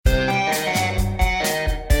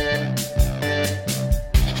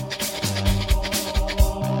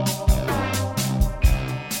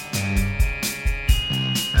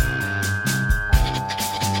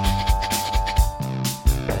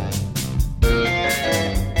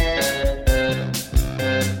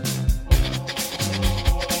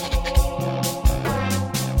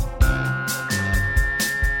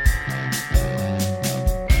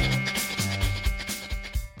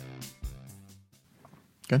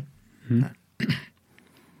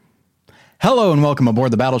Hello and welcome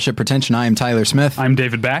aboard the Battleship Pretension. I am Tyler Smith. I'm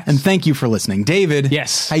David Bax. And thank you for listening. David.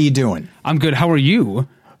 Yes. How you doing? I'm good. How are you?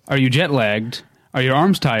 Are you jet lagged? Are your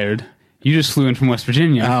arms tired? You just flew in from West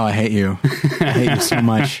Virginia. Oh, I hate you. I hate you so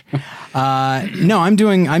much. No, I'm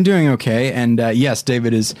doing okay. And yes,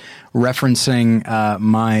 David is referencing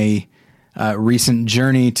my recent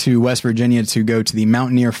journey to West Virginia to go to the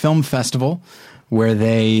Mountaineer Film Festival, where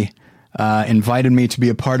they invited me to be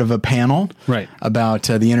a part of a panel about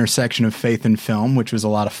the intersection of faith and film, which was a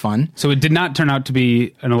lot of fun. So it did not turn out to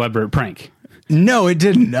be an elaborate prank. No, it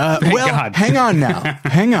didn't. Thank God. Hang on now.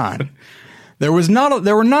 Hang on. There were not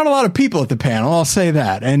a lot of people at the panel. I'll say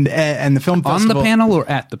that. And the film festival, on the panel or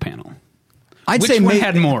at the panel? I'd Which say one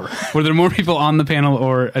had more? Were there more people on the panel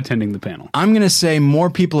or attending the panel? I'm going to say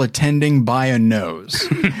more people attending by a nose.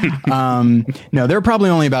 No, there are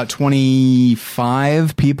probably only about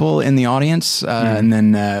 25 people in the audience, and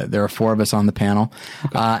then there are 4 of us on the panel.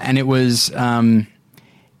 Okay. And it was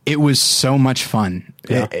so much fun.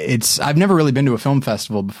 Yeah. I've never really been to a film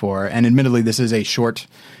festival before, and admittedly, this is a short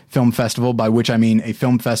film festival, by which I mean a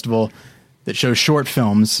film festival that shows short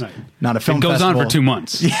films, not a film festival. It goes on for 2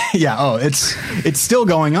 months. Yeah. Oh, it's still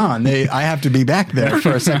going on. I have to be back there for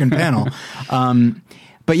a second panel.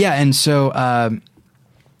 But yeah, and so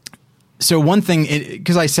one thing,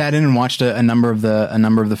 because I sat in and watched a number of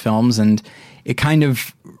the films, and it kind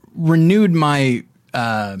of renewed my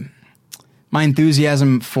my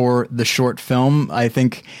enthusiasm for the short film. I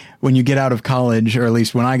think when you get out of college, or at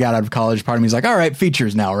least when I got out of college, part of me is like, all right,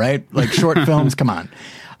 features now, right? Like short films, come on.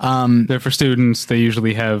 They're for students. They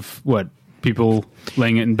usually have people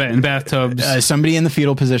laying it in bathtubs. Somebody in the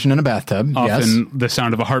fetal position in a bathtub. Often the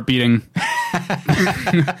sound of a heart beating.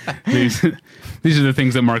 These are the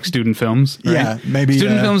things that mark student films. Right? Yeah, maybe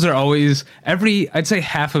student films are always I'd say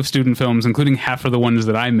half of student films, including half of the ones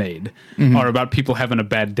that I made, are about people having a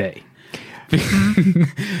bad day.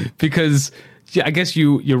 Because I guess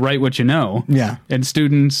you write what you know. Yeah, and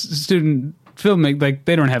student film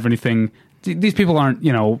they don't have anything. These people aren't,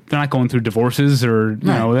 they're not going through divorces or, they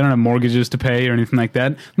don't have mortgages to pay or anything like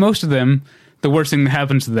that. Most of them, the worst thing that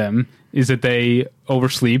happens to them is that they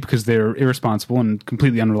oversleep because they're irresponsible and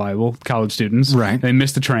completely unreliable college students. Right. They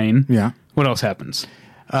miss the train. Yeah. What else happens?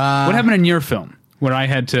 What happened in your film where I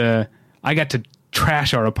got to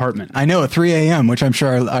trash our apartment? I know, at 3 a.m., which I'm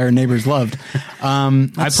sure our neighbors loved.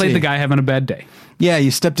 I played the guy having a bad day. Yeah, you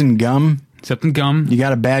stepped in gum. You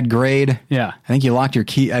got a bad grade. Yeah. I think you locked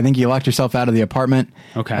yourself out of the apartment.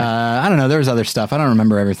 Okay. I don't know. There was other stuff. I don't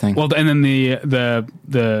remember everything. Well, and then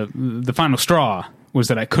the final straw was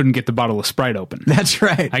that I couldn't get the bottle of Sprite open. That's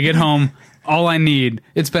right. I get home. All I need.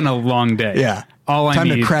 It's been a long day. Yeah. Time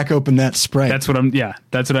to crack open that Sprite. That's what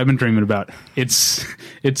I've been dreaming about. It's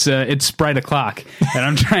Sprite o'clock, and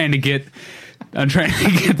I'm trying to get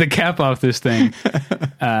the cap off this thing.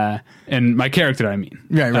 And my character, I mean.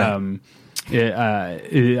 Right.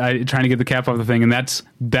 Trying to get the cap off the thing, and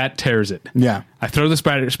that tears it. Yeah. I throw the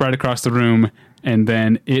Sprite across the room, and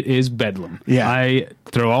then it is bedlam. Yeah. I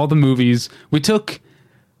throw all the movies. We took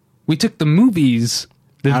the movies.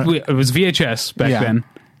 It was VHS back then.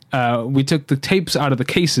 We took the tapes out of the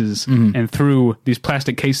cases and threw these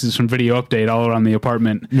plastic cases from Video Update all around the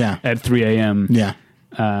apartment at 3 a.m. Yeah.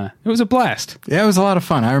 It was a blast. Yeah, it was a lot of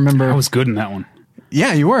fun. I remember. I was good in that one.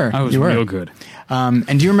 Yeah, you were. I was real good.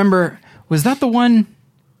 And do you remember, was that the one?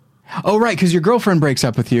 Oh, right, because your girlfriend breaks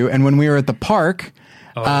up with you, and when we were at the park,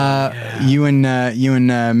 you and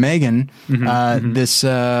Megan, this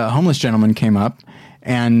homeless gentleman came up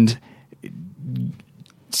and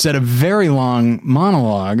said a very long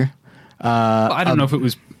monologue. I don't know if it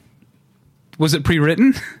was it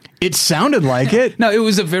pre-written? It sounded like it. No, it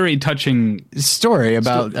was a very touching story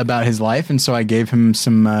about his life, and so I gave him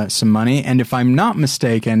some money. And if I'm not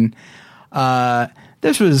mistaken,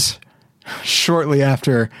 this was shortly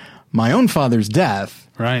after my own father's death.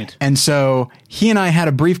 Right. And so he and I had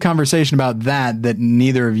a brief conversation about that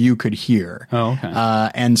neither of you could hear. Oh,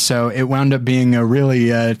 okay. And so it wound up being a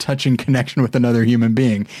really touching connection with another human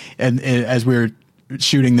being, and as we were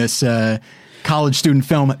shooting this college student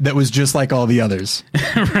film that was just like all the others.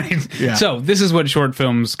 Right. Yeah. So this is what short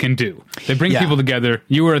films can do. They bring people together.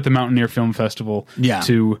 You were at the Mountaineer Film Festival. Yeah.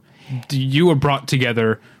 You were brought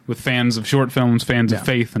together with fans of short films, fans of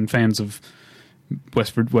faith, and fans of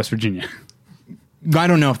West Virginia. I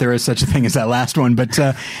don't know if there is such a thing as that last one, but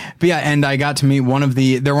yeah, and I got to meet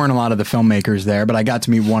there weren't a lot of the filmmakers there, but I got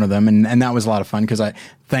to meet one of them, and that was a lot of fun because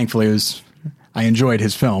thankfully I enjoyed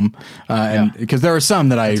his film, and because there are some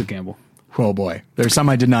that That's a gamble. Oh boy, there's some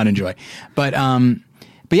I did not enjoy, but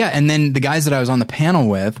But yeah, and then the guys that I was on the panel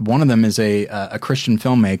with, one of them is a Christian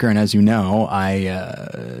filmmaker, and as you know,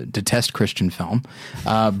 I detest Christian film.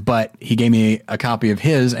 But he gave me a copy of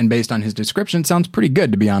his, and based on his description, it sounds pretty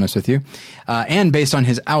good, to be honest with you, and based on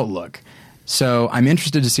his outlook. So I'm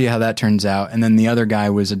interested to see how that turns out. And then the other guy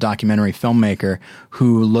was a documentary filmmaker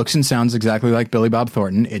who looks and sounds exactly like Billy Bob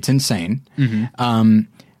Thornton. It's insane.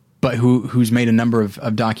 But who's made a number of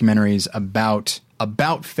documentaries about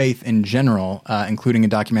faith in general, including a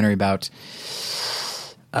documentary about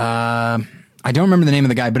I don't remember the name of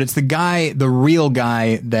the guy, but it's the real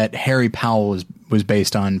guy that Harry Powell was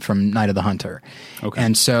based on from Night of the Hunter. Okay.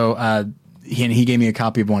 And so he gave me a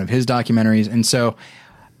copy of one of his documentaries, and so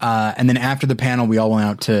and then after the panel, we all went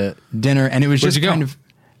out to dinner, and it was just kind of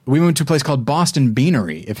we went to a place called Boston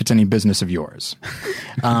Beanery, if it's any business of yours.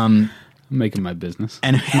 I'm making my business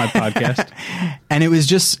and my podcast. And it was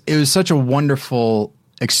such a wonderful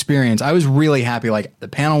experience. I was really happy. Like, the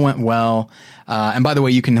panel went well. And by the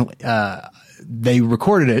way, you can, they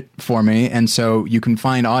recorded it for me. And so you can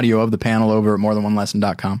find audio of the panel over at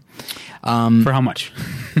morethanonelesson.com. For how much?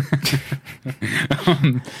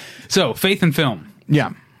 So faith and film.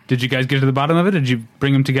 Yeah. Did you guys get to the bottom of it? Did you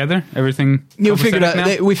bring them together? Everything? We figured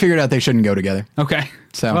out they shouldn't go together. Okay.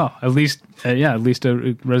 So, well, at least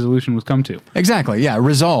a resolution was come to. Exactly. Yeah.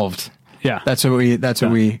 Resolved. Yeah. That's what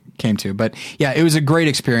we came to. But yeah, it was a great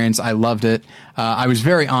experience. I loved it. I was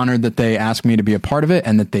very honored that they asked me to be a part of it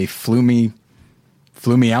and that they flew me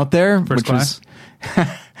out there. First class?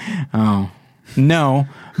 Oh, no.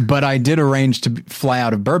 But I did arrange to fly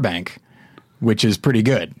out of Burbank, which is pretty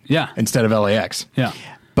good. Yeah. Instead of LAX. Yeah.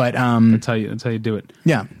 But that's how you do it.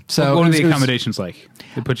 Yeah. So what are the accommodations like?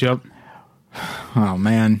 They put you up? Oh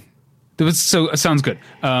man. It sounds good.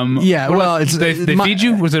 Yeah. Well, they feed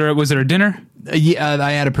you? Was there a dinner? Yeah,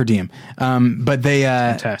 I had a per diem. But they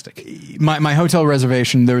fantastic. My hotel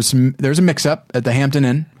reservation, there was a mix up at the Hampton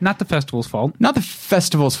Inn. Not the festival's fault. Not the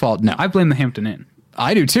festival's fault. No. I blame the Hampton Inn.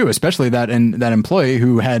 I do too, especially that employee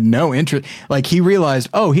who had no interest. Like, he realized,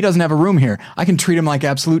 oh, he doesn't have a room here. I can treat him like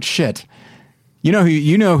absolute shit. You know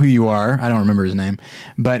who you are. I don't remember his name,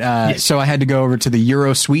 but yes. So I had to go over to the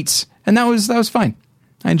Euro Suites, and that was fine.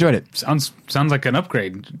 I enjoyed it. Sounds like an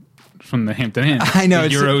upgrade from the Hampton Inn. I know,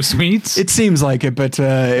 the Euro Suites. It seems like it, but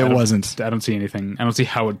it wasn't. I don't see anything. I don't see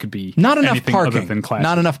how it could be. Not enough parking. Other than classic.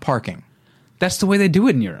 Not enough parking. That's the way they do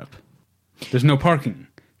it in Europe. There's no parking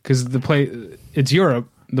because it's Europe.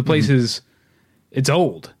 The place is, it's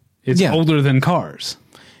old. It's older than Cars.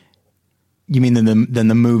 You mean than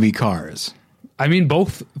the movie Cars? I mean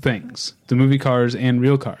both things, the movie Cars and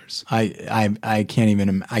real cars. I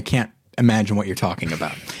can't imagine what you're talking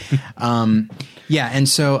about. Yeah, and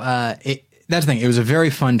so that's the thing. It was a very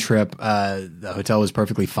fun trip. The hotel was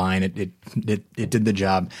perfectly fine. It did the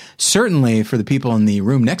job. Certainly for the people in the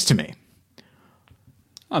room next to me.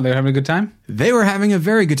 Oh, they were having a good time? They were having a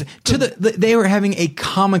very good time. They were having a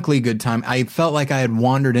comically good time. I felt like I had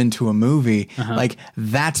wandered into a movie. Uh-huh. Like,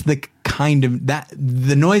 that's the kind of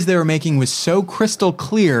the noise they were making was so crystal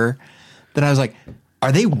clear that I was like,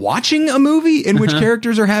 are they watching a movie in which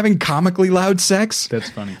characters are having comically loud sex? That's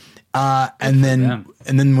funny. And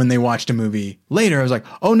then when they watched a movie later, I was like,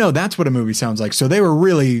 oh no, that's what a movie sounds like. So they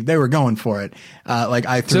were going for it. So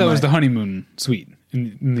that was the honeymoon suite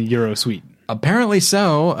in the Euro suite. Apparently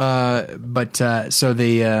so, so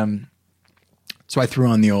I threw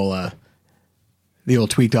on the old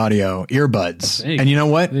Tweaked Audio earbuds, and you know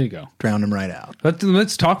what? There you go. Drowned them right out.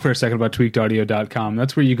 Let's talk for a second about tweakedaudio.com.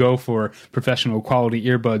 That's where you go for professional quality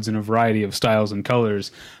earbuds in a variety of styles and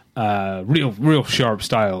colors, real sharp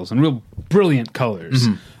styles and real brilliant colors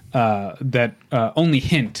that only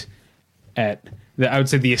hint at I would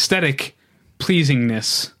say the aesthetic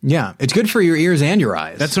pleasingness. Yeah, it's good for your ears and your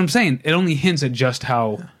eyes. That's what I'm saying. It only hints at just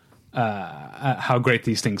how great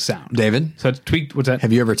these things sound. David? So it's tweaked. What's that?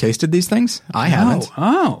 Have you ever tasted these things? I haven't.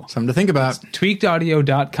 Oh. Something to think about. It's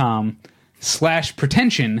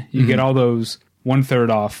tweakedaudio.com/pretension. You get all those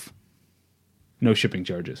 1/3 off, no shipping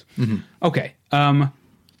charges. Mm-hmm. Okay.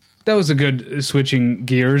 That was a good switching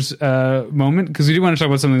gears moment, because we do want to talk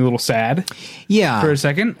about something a little sad. Yeah. For a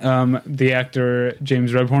second. The actor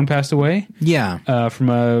James Rebhorn passed away. Yeah.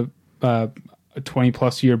 From a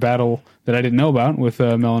 20-plus year battle that I didn't know about with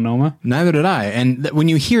melanoma. Neither did I. And when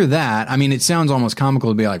you hear that, I mean, it sounds almost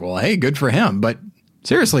comical to be like, well, hey, good for him. But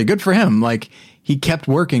seriously, good for him. Like, he kept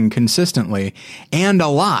working consistently and a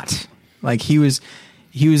lot. Like, he was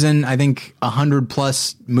in, I think,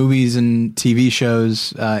 100+ movies and TV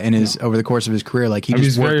shows over the course of his career. Like, he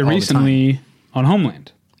just worked very all recently on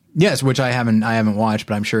Homeland. Yes, which I haven't watched,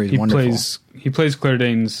 but I'm sure he's wonderful. He plays Claire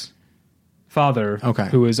Danes' father,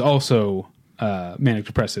 who is also manic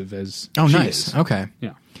depressive as Oh, she nice. is. Okay.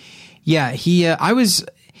 Yeah. Yeah, I was,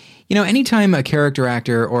 anytime a character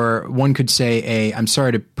actor, or one could say I'm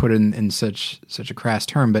sorry to put it in such a crass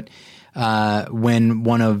term, but when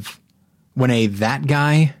that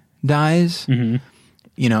guy dies,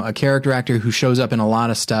 a character actor who shows up in a lot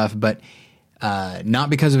of stuff, but not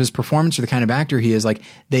because of his performance or the kind of actor he is, like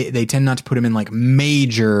they tend not to put him in like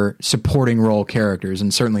major supporting role characters,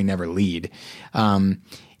 and certainly never lead. And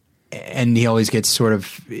he always gets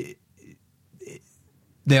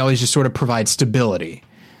they always just sort of provide stability.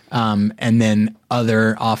 And then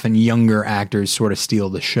other often younger actors sort of steal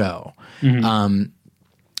the show.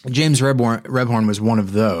 James Rebhorn was one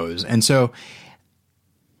of those. And so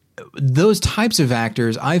those types of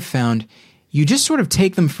actors, I've found, you just sort of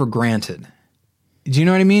take them for granted. Do you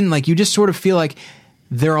know what I mean? Like, you just sort of feel like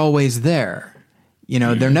they're always there.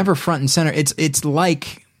 They're never front and center. It's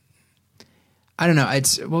like, I don't know.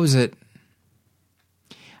 What was it?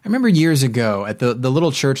 I remember years ago at the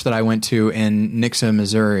little church that I went to in Nixa,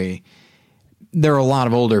 Missouri, there were a lot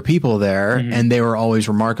of older people there, and they were always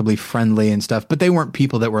remarkably friendly and stuff, but they weren't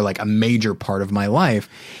people that were like a major part of my life.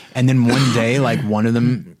 And then one day, like, one of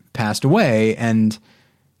them passed away, and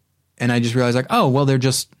I just realized, like, oh, well,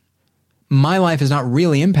 my life is not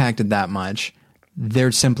really impacted that much.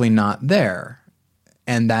 They're simply not there.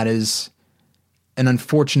 And that is an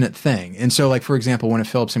unfortunate thing. And so, like, for example, when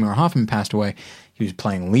Philip Seymour Hoffman passed away, he was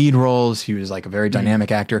playing lead roles. He was like a very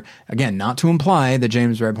dynamic actor. Again, not to imply that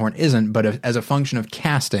James Rebhorn isn't, but as a function of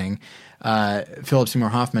casting, Philip Seymour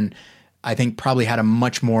Hoffman, I think, probably had a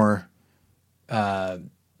much more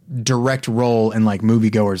direct role in like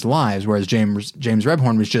moviegoers' lives, whereas James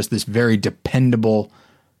Rebhorn was just this very dependable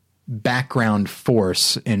background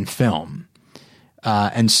force in film.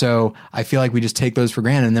 And so I feel like we just take those for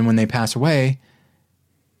granted, and then when they pass away,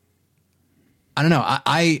 I don't know.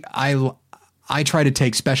 I try to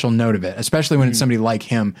take special note of it, especially when it's somebody like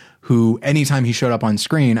him who, anytime he showed up on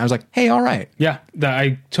screen, I was like, hey, all right. Yeah,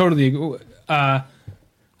 I totally agree. I'm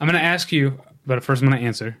going to ask you, but first I'm going to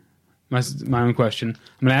answer my own question.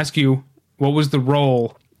 I'm going to ask you, what was the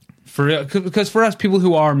role because for us, people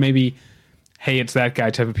who are maybe, hey, it's that guy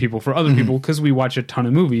type of people, for other people, because we watch a ton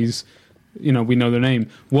of movies, we know their name.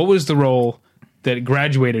 What was the role that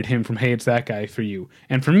graduated him from, hey, it's that guy for you?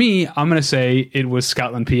 And for me, I'm going to say it was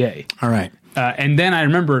Scotland, PA. All right. And then I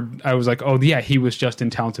remembered, I was like, oh, yeah, he was just in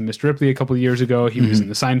Talented Mr. Ripley a couple of years ago. He was in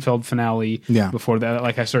the Seinfeld finale before that.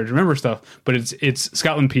 Like, I started to remember stuff. But it's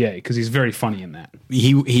Scotland, PA, because he's very funny in that.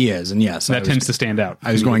 He is, and yes. That tends to stand out.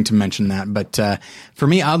 I was going to mention that. But for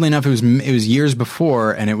me, oddly enough, it was years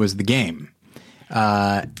before, and it was The Game.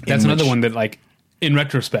 That's another one that, like, in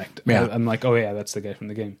retrospect, I'm like, oh, yeah, that's the guy from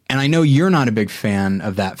The Game. And I know you're not a big fan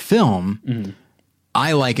of that film.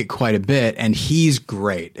 I like it quite a bit, and he's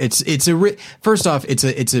great. First off, it's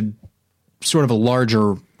a sort of a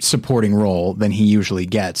larger supporting role than he usually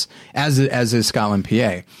gets, as is Scotland,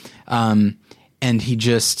 PA, and he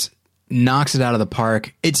just knocks it out of the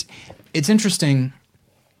park. It's interesting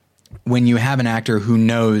when you have an actor who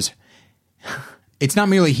knows. It's not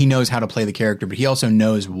merely he knows how to play the character, but he also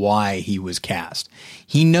knows why he was cast.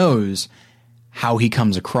 He knows how he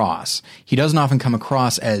comes across. He doesn't often come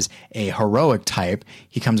across as a heroic type.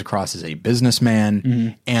 He comes across as a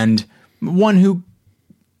businessman and one who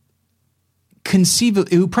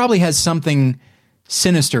who probably has something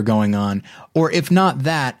sinister going on, or if not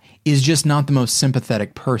that, is just not the most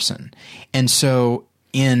sympathetic person. And so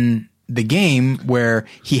in The Game, where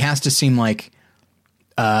he has to seem like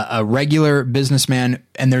a regular businessman,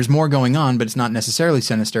 and there's more going on, but it's not necessarily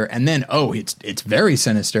sinister. And then, it's very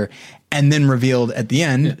sinister, and then revealed at the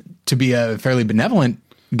end to be a fairly benevolent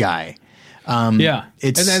guy. I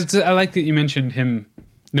like that you mentioned him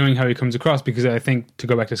knowing how he comes across, because I think, to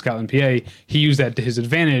go back to Scotland, PA, he used that to his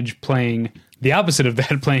advantage, pling the opposite of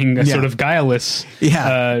that, playing a sort of guileless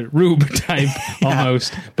rube type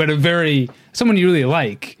almost, but someone you really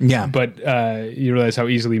like. Yeah. But you realize how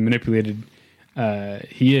easily manipulated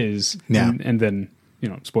he is. Yeah. And then,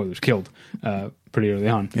 spoilers, killed pretty early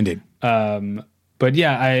on. Indeed. But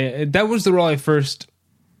yeah, that was the role I first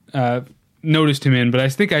noticed him in, but I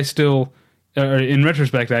think I still, in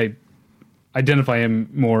retrospect, I identify him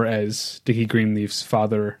more as Dickie Greenleaf's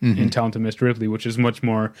father in Talented Mr. Ripley, which is much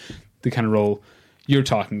more the kind of role you're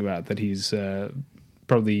talking about, that he's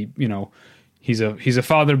probably, he's a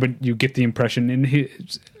father, but you get the impression in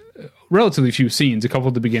his relatively few scenes, a couple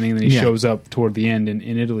at the beginning, and then he shows up toward the end in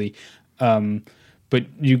Italy. But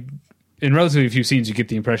in relatively few scenes, you get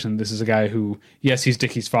the impression this is a guy who, yes, he's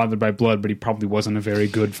Dickie's father by blood, but he probably wasn't a very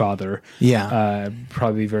good father. Yeah.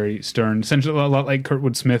 Probably very stern. Essentially a lot like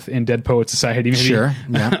Kurtwood Smith in Dead Poets Society, maybe. Sure.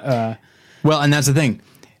 Yeah. Well, and that's the thing.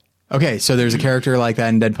 Okay, so there's a character like that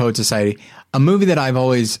in Dead Poet Society. A movie that I've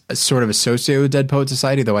always sort of associated with Dead Poet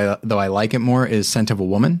Society, though I like it more, is Scent of a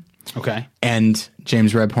Woman. Okay. And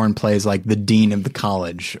James Rebhorn plays like the dean of the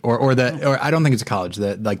college, or I don't think it's a college,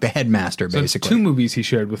 the headmaster, So basically. 2 movies he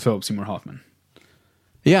shared with Philip Seymour Hoffman.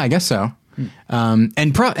 Yeah, I guess so.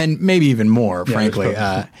 And maybe even more, frankly.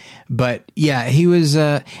 But yeah, he was.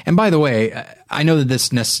 And by the way, I know that this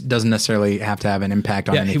doesn't necessarily have to have an impact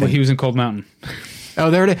on anything. He was in Cold Mountain. Oh,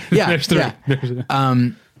 there it is. Yeah, There's 3. Yeah.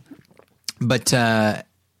 But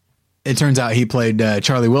it turns out he played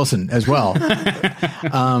Charlie Wilson as well.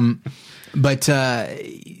 But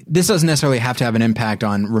this doesn't necessarily have to have an impact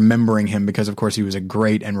on remembering him because, of course, he was a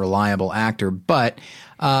great and reliable actor. But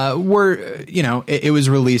it was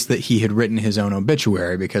released that he had written his own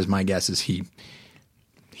obituary because my guess is he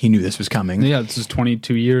knew this was coming. Yeah, this is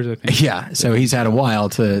 22 years, I think. Yeah, so he's had a while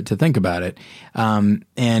to think about it.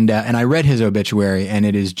 And I read his obituary, and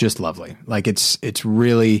it is just lovely. Like it's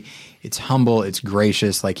really, it's humble, it's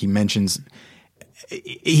gracious. Like he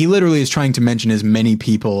literally is trying to mention as many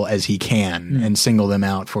people as he can and single them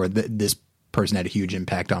out for this person had a huge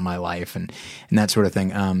impact on my life and that sort of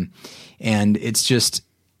thing. And it's just,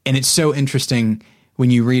 and it's so interesting when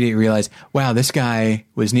you read it, you realize, wow, this guy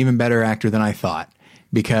was an even better actor than I thought.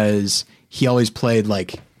 Because he always played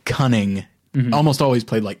like cunning, almost always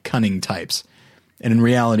played like cunning types. And in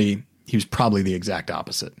reality, he was probably the exact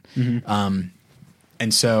opposite. And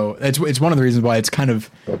so it's one of the reasons why it's kind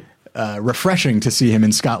of refreshing to see him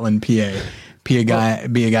in Scotland, PA, be a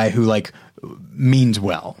guy who like means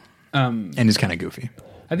well and is kind of goofy.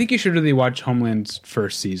 I think you should really watch Homeland's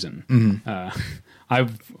first season.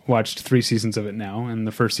 I've watched 3 seasons of it now, and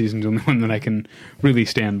the first season's the only one that I can really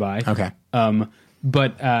stand by. Okay.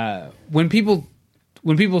 But when people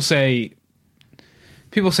say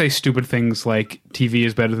stupid things like TV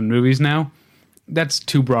is better than movies now, that's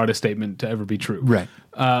too broad a statement to ever be true. Right.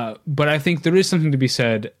 But I think there is something to be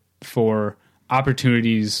said for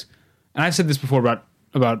opportunities, and I've said this before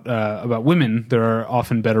about women. There are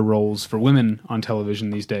often better roles for women on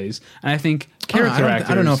television these days, and I think character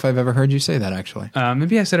actors. I don't know if I've ever heard you say that actually.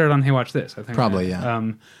 Maybe I said it on Hey Watch This. I think probably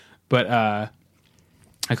yeah. But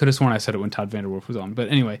I could have sworn I said it when Todd Vanderwerf was on. But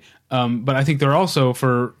anyway, but I think there are also,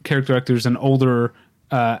 for character actors and older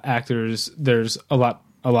actors, there's a lot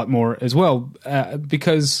more as well,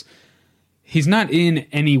 because he's not in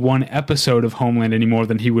any one episode of Homeland any more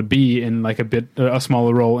than he would be in like a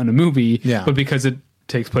smaller role in a movie. Yeah. But because it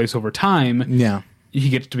takes place over time, yeah, he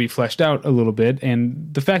gets to be fleshed out a little bit.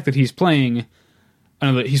 And the fact that he's playing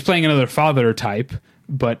another father type,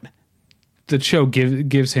 but the show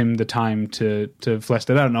gives him the time to flesh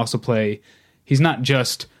that out and also play. He's not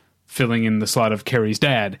just filling in the slot of Carrie's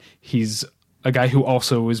dad. He's a guy who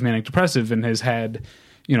also is manic depressive and has had,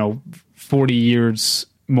 30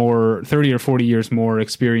 or 40 years more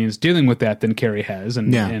experience dealing with that than Carrie has.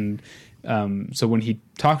 And so when he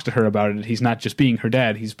talks to her about it, he's not just being her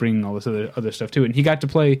dad. He's bringing all this other stuff to it. And he got to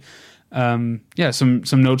play, some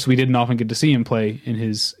notes we didn't often get to see him play in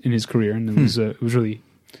his career. And it was really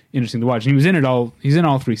interesting to watch. And he was in it all. He's in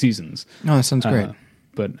all 3 seasons. Oh, that sounds great.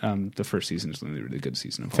 But the first season is a really good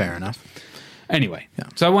season. Fair enough. Anyway,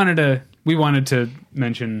 so we wanted to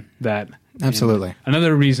mention that. Absolutely.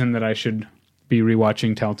 Another reason that I should be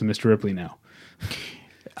rewatching Talented Mr. Ripley now.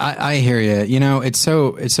 I hear you. It's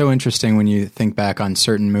so interesting when you think back on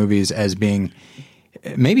certain movies as being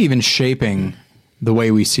maybe even shaping the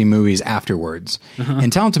way we see movies afterwards.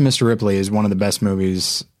 And Talented Mr. Ripley is one of the best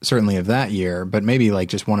movies, certainly of that year, but maybe like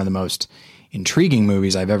just one of the most intriguing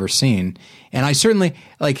movies I've ever seen. And I certainly,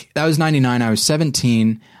 like, that was 99. I was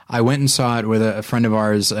 17. I went and saw it with a friend of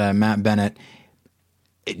ours, Matt Bennett.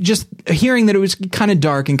 Just hearing that it was kind of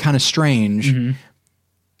dark and kind of strange,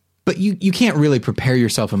 but you can't really prepare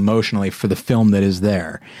yourself emotionally for the film that is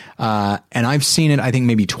there. And I've seen it, I think,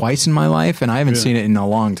 maybe twice in my life, and I haven't seen it in a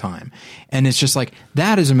long time. And it's just like,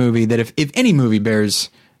 that is a movie that if any movie bears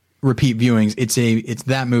repeat viewings, it's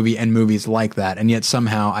that movie and movies like that. And yet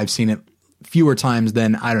somehow I've seen it fewer times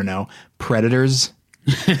than, I don't know, Predators.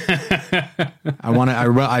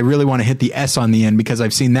 I really want to hit the S on the end because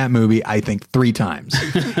I've seen that movie, I think, 3 times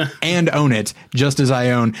and own it just as I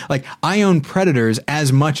own Predators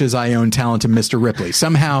as much as I own Talented Mr. Ripley.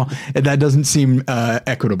 Somehow that doesn't seem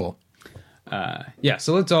equitable.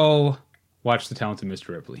 So let's all watch The Talented Mr.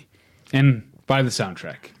 Ripley and buy the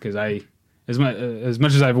soundtrack, because as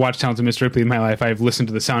much as I've watched Talented Mr. Ripley in my life, I've listened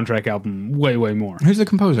to the soundtrack album way more. Who's the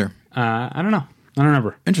composer? I don't know. I don't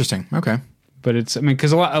remember. Interesting. Okay. But it's,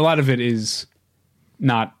 because a lot of it is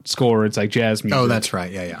not score, it's like jazz music. Oh, that's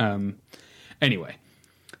right. Yeah. Anyway,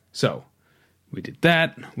 so We did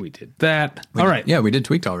that. We did that. All right. Yeah, we did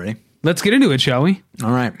Tweaked already. Let's get into it, shall we?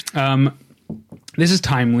 All right. This is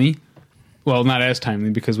timely. Well, not as timely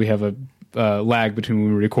because we have a lag between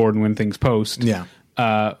when we record and when things post. Yeah.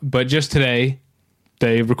 But just today,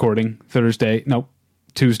 day of recording, Tuesday.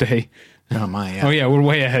 Oh, my. Yeah. Oh, yeah, we're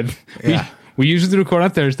way ahead. Yeah. We usually record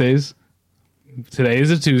on Thursdays. Today is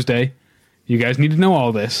a Tuesday. You guys need to know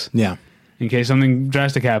all this. Yeah. In case something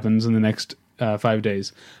drastic happens in the next 5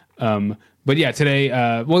 days. But yeah, today,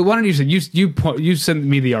 well, why don't you say, you sent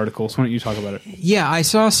me the article, so why don't you talk about it? Yeah, I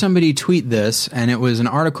saw somebody tweet this, and it was an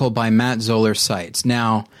article by Matt Zoller-Seitz.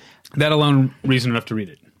 Now, that alone, reason enough to read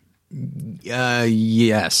it.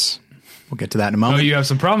 Yes. We'll get to that in a moment. Oh, you have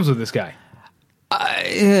some problems with this guy.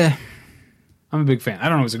 I'm a big fan. I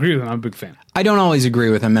don't always agree with him. I'm a big fan. I don't always agree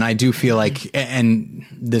with him, and I do feel like, and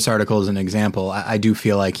this article is an example, I do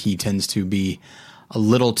feel like he tends to be a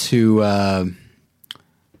little too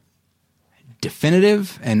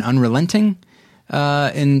definitive and unrelenting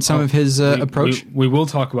in some of his approach. We will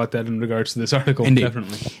talk about that in regards to this article, Indeed.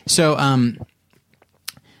 Definitely. So,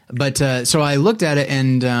 so I looked at it,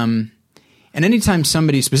 and anytime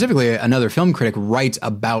somebody, specifically another film critic, writes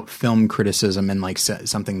about film criticism and like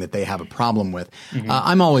something that they have a problem with,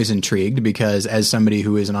 I'm always intrigued because as somebody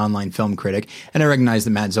who is an online film critic, and I recognize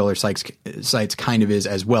that Matt Zoller-Seitz kind of is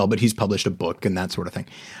as well, but he's published a book and that sort of thing.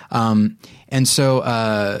 And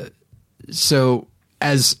so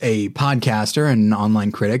as a podcaster and an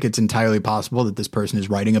online critic, it's entirely possible that this person is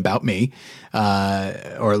writing about me,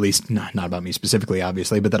 or at least not about me specifically,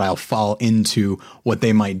 obviously, but that I'll fall into what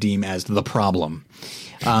they might deem as the problem.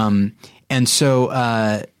 And so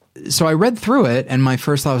I read through it, and my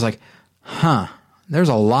first thought was like, there's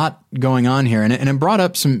a lot going on here. And it brought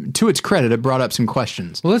up to its credit, it brought up some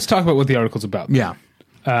questions. Well, let's talk about what the article's about. Yeah.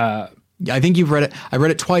 I think you've read it. I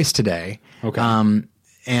read it twice today. Okay.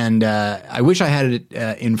 And I wish I had it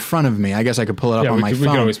in front of me. I guess I could pull it up on my phone. We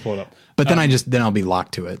can always pull it up. But then I'll be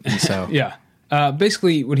locked to it. And so yeah.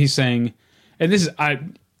 Basically, what he's saying, and this is I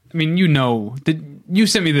mean, you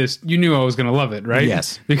sent me this. You knew I was going to love it, right?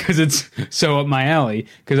 Yes. Because it's so up my alley.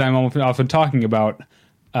 Because I'm often talking about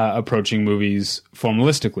approaching movies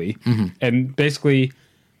formalistically, and basically,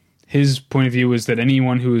 his point of view is that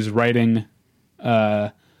anyone who is writing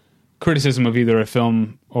criticism of either a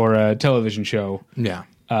film or a television show,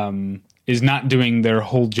 is not doing their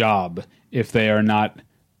whole job if they are not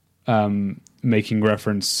making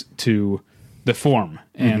reference to the form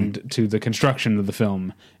and to the construction of the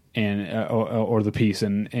film and or the piece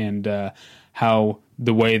and how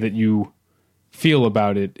the way that you feel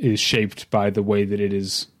about it is shaped by the way that it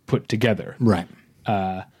is put together. Right.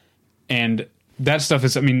 And that stuff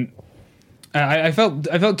is, I mean, I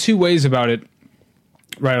felt two ways about it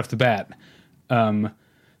right off the bat.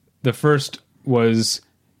 The first was,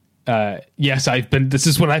 yes, this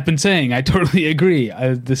is what I've been saying. I totally agree.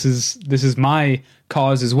 This is my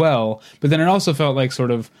cause as well. But then it also felt like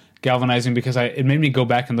sort of galvanizing because it made me go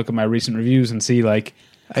back and look at my recent reviews and see like,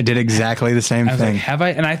 I did exactly the same thing. Like, have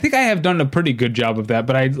I? And I think I have done a pretty good job of that,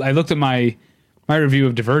 but I looked at my review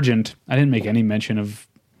of Divergent. I didn't make any mention of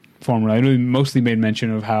formula. I really mostly made mention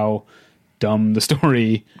of how dumb the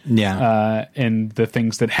story and the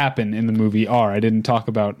things that happen in the movie are. I didn't talk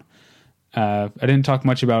much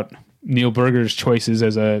about Neil Berger's choices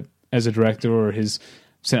as a director or his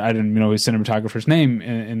cinematographer's name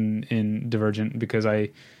in Divergent because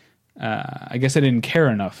I guess I didn't care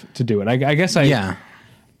enough to do it. I guess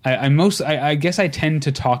I guess I tend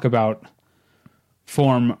to talk about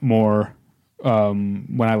form more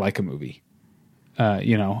when I like a movie.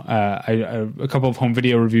 A couple of home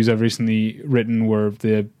video reviews I've recently written were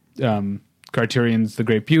the Criterion's The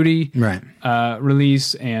Great Beauty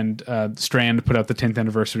release, and Strand put out the 10th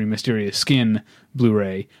anniversary Mysterious Skin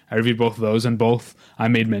Blu-ray. I reviewed both of those, and both I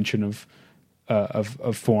made mention of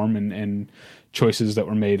form and choices that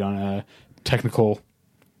were made on a technical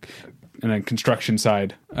and a construction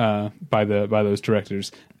side by those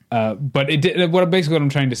directors. But basically what I'm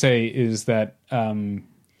trying to say is that I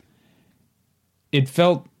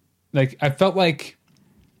felt like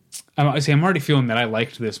I'm already feeling that I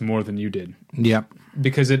liked this more than you did. Yep.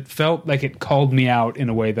 Because it felt like it called me out in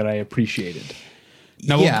a way that I appreciated.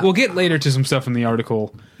 Now we'll get later to some stuff in the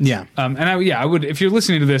article. Yeah. I would, if you're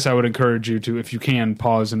listening to this, I would encourage you to, if you can,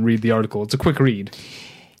 pause and read the article. It's a quick read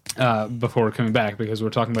before coming back because we're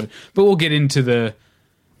talking about it. But we'll get into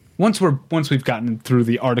once we've gotten through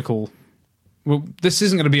the article. Well, this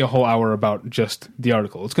isn't going to be a whole hour about just the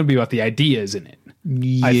article. It's going to be about the ideas in it.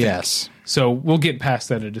 Yes. So we'll get past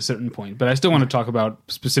that at a certain point. But I still want to talk about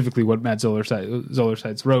specifically what Matt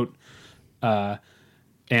Zoller-Seitz wrote. And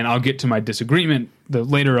and I'll get to my disagreement.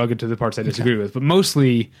 Later I'll get to the parts I disagree with. But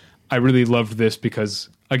mostly, I really loved this because,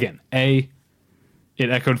 again, A, it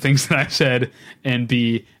echoed things that I've said, and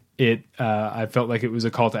B, I felt like it was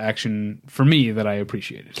a call to action for me that I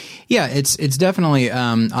appreciated. Yeah, it's definitely.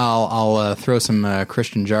 I'll throw some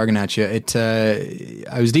Christian jargon at you.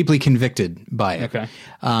 I was deeply convicted by it. Okay.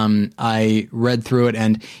 I read through it,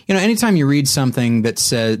 and anytime you read something that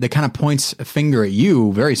kind of points a finger at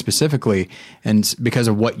you very specifically, and because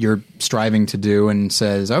of what you're striving to do, and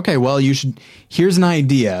says, okay, well, here's an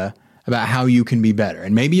idea about how you can be better,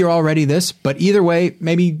 and maybe you're already this, but either way,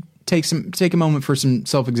 maybe take a moment for some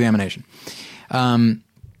self-examination. And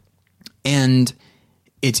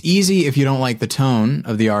it's easy, if you don't like the tone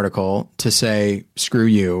of the article, to say, screw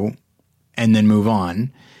you, and then move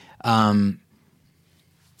on.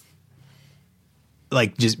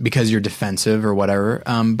 Like just because you're defensive or whatever.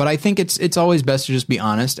 But I think it's always best to just be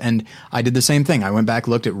honest. And I did the same thing. I went back,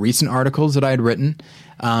 looked at recent articles that I had written,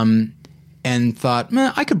 and thought,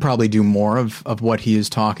 I could probably do more of what he is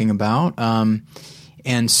talking about.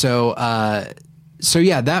 And so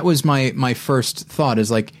yeah, that was my first thought, is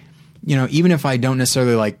like, even if I don't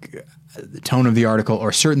necessarily like the tone of the article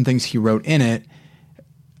or certain things he wrote in it,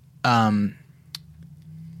 I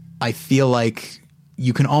feel like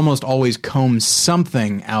you can almost always comb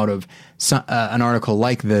something out of an article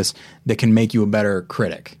like this that can make you a better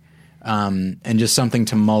critic, and just something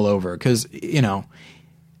to mull over. 'Cause,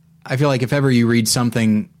 I feel like if ever you read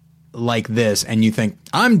something like this and you think,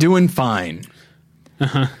 I'm doing fine,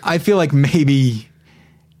 I feel like maybe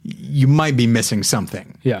you might be missing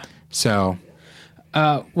something. Yeah. So,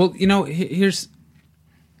 well, here's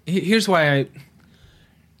why I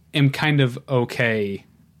am kind of okay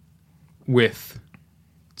with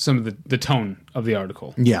some of the tone of the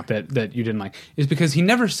article. Yeah. That you didn't like, is because he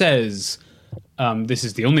never says this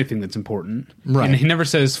is the only thing that's important, right? And he never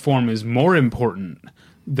says form is more important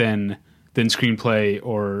than screenplay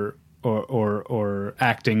or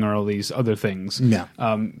acting or all these other things. Yeah.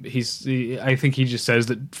 I think he just says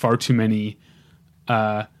that far too many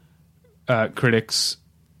critics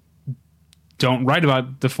don't write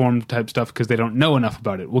about the form type stuff because they don't know enough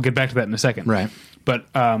about it. We'll get back to that in a second. Right. But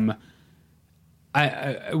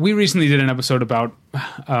we recently did an episode about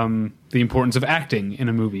the importance of acting in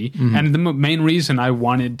a movie, and the main reason I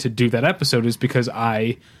wanted to do that episode is because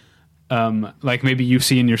I like maybe you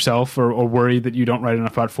see in yourself or worry that you don't write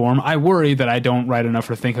enough about form. I worry that I don't write enough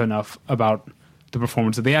or think enough about the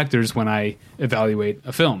performance of the actors when I evaluate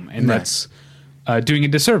a film. And that's doing a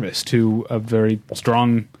disservice to a very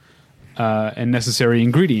strong and necessary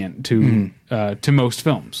ingredient to most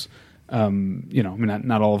films.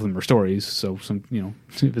 Not all of them are stories. So some,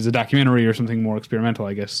 if it's a documentary or something more experimental,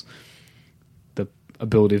 I guess the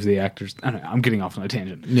ability of the actors, I don't know, I'm getting off on a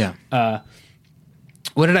tangent. Yeah.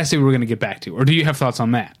 What did I say we were going to get back to? Or do you have thoughts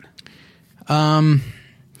on that?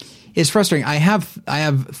 It's frustrating. I have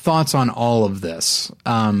thoughts on all of this,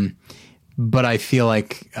 but I feel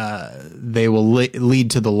like they will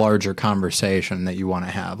lead to the larger conversation that you want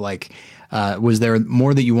to have. Like, was there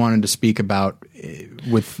more that you wanted to speak about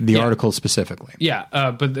with the article specifically? Yeah,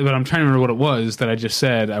 but I'm trying to remember what it was that I just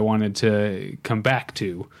said I wanted to come back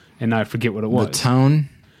to, and now I forget what it was. The tone?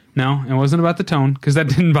 No, it wasn't about the tone, because that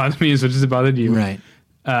didn't bother me as much as it bothered you. Right.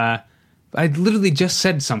 I literally just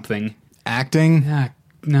said something. Acting?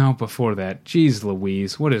 No, before that. Jeez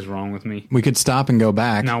Louise, what is wrong with me? We could stop and go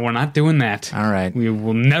back. No, we're not doing that. All right. We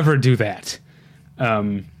will never do that.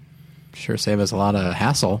 Sure save us a lot of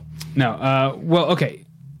hassle. No, well, okay.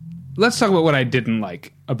 Let's talk about what I didn't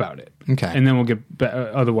like about it. Okay. And then we'll get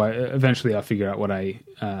otherwise, eventually I'll figure out what I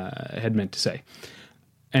had meant to say.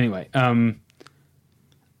 Anyway,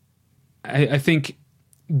 I think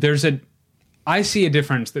I see a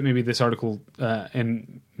difference that maybe this article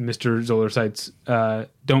and Mr. Zoller-Seitz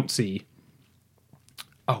don't see.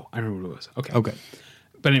 Oh, I remember what it was. Okay.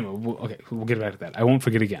 But anyway, we'll get back to that. I won't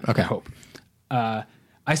forget again. Okay. I hope.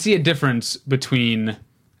 I see a difference between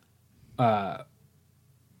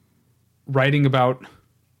writing about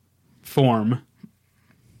form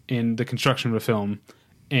in the construction of a film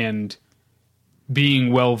and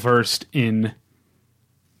being well versed in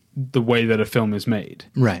the way that a film is made.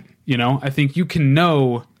 Right. I think you can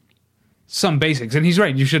know some basics, and he's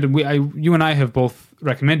right. You should. You and I have both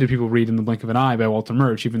recommended people read "In the Blink of an Eye" by Walter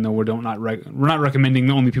Murch, even though we're not recommending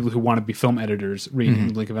the only people who want to be film editors read "In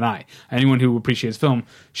the Blink of an Eye." Anyone who appreciates film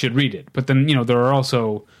should read it. But then there are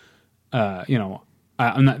also, I'm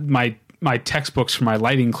not my textbooks for my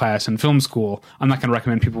lighting class in film school. I'm not going to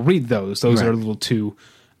recommend people read those. Those are a little too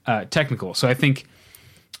technical. So I think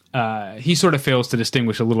he sort of fails to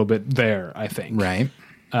distinguish a little bit there. I think. Right.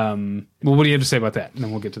 Well, what do you have to say about that? And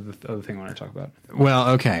then we'll get to the other thing I want to talk about. Well,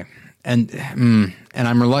 okay. And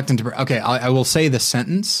I'm reluctant to... Okay, I will say the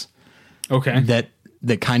sentence that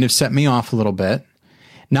kind of set me off a little bit.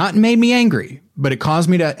 Not made me angry, but it caused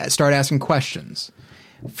me to start asking questions.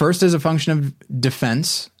 First as a function of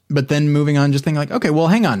defense, but then moving on, just thinking like, okay, well,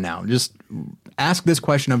 hang on now. Just ask this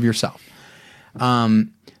question of yourself.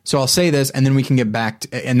 So I'll say this, and then we can get back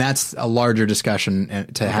to... And that's a larger discussion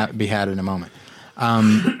to be had in a moment.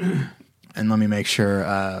 And let me make sure...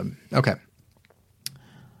 okay.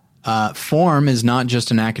 Form is not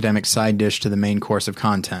just an academic side dish to the main course of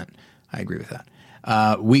content. I agree with that.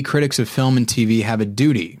 We critics of film and TV have a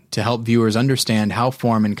duty to help viewers understand how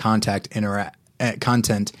form and content interact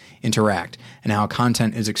and how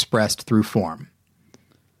content is expressed through form.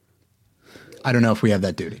 I don't know if we have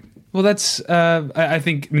that duty. Well, that's, I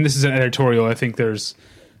think, this is an editorial. I think there's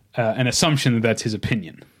an assumption that that's his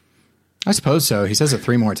opinion. I suppose so. He says it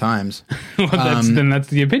 3 more times. Well, then that's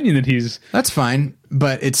the opinion that he's... That's fine.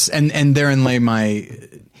 But it's... And therein lay my...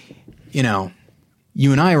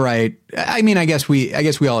 You and I write... I mean, I guess we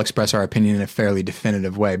all express our opinion in a fairly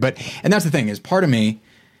definitive way. And that's the thing, is part of me...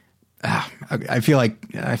 I feel like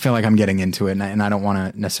I'm getting into it, and I don't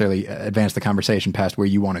want to necessarily advance the conversation past where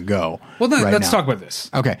you want to go. Well, let's talk about this.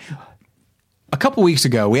 Okay. A couple weeks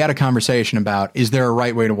ago, we had a conversation about, is there a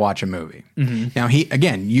right way to watch a movie? Mm-hmm. Now,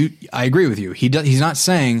 I agree with you. He's not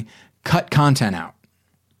saying cut content out,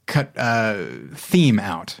 cut theme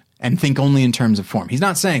out, and think only in terms of form. He's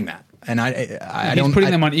not saying that. And he's putting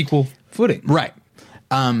them on equal footing. Right.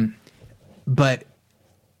 But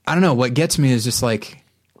I don't know. What gets me is just like,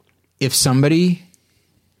 if somebody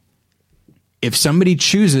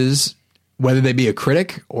chooses, whether they be a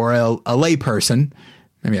critic or a lay person,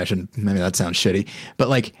 maybe that sounds shitty, but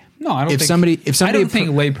like, no, I don't think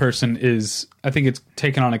layperson is, I think it's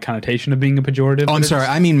taken on a connotation of being a pejorative. Oh, I'm sorry.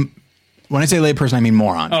 I mean, when I say layperson, I mean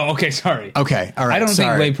moron. Oh, okay. Sorry. Okay. All right. I don't think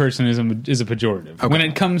layperson is a pejorative. Okay. When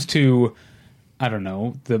it comes to, I don't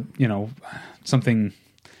know, something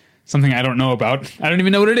I don't know about. I don't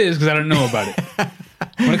even know what it is because I don't know about it.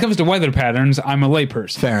 When it comes to weather patterns, I'm a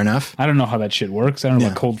layperson. Fair enough. I don't know how that shit works. I don't know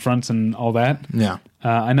about cold fronts and all that. Yeah.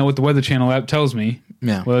 I know what the Weather Channel app tells me.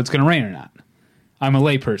 Yeah. Whether it's going to rain or not. I'm a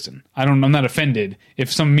layperson. I'm not offended.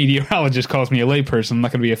 If some meteorologist calls me a layperson, I'm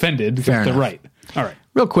not going to be offended because they're right. All right.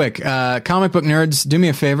 Real quick, comic book nerds, do me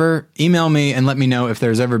a favor. Email me and let me know if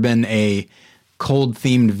there's ever been a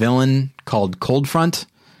cold-themed villain called Cold Front.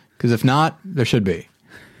 Because if not, there should be.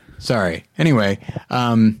 Sorry. Anyway,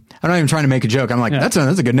 I'm not even trying to make a joke. I'm like, that's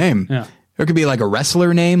a good name. Yeah. There could be like a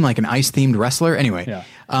wrestler name, like an ice-themed wrestler. Anyway. Yeah.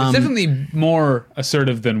 It's definitely more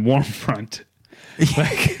assertive than Warm Front.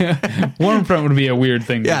 Like, warm front would be a weird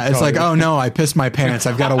thing. Yeah, it's like, oh no, I pissed my pants.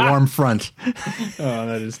 I've got a warm front. Oh,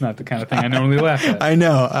 that is not the kind of thing I normally laugh at. I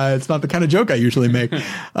know. It's not the kind of joke I usually make.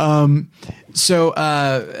 So,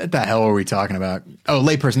 what the hell are we talking about? Oh,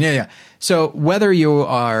 layperson. Yeah. So whether you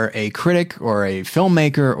are a critic or a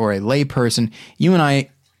filmmaker or a layperson, you and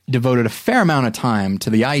I devoted a fair amount of time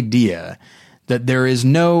to the idea that there is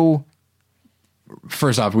no...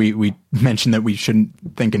 First off, we mentioned that we shouldn't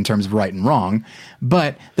think in terms of right and wrong,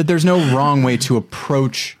 but that there's no wrong way to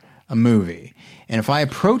approach a movie. And if I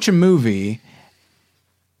approach a movie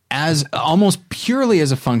as almost purely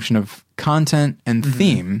as a function of content and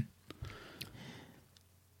theme,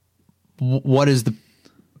 what is the...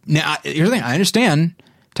 Now, here's the thing. I understand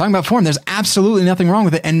talking about form. There's absolutely nothing wrong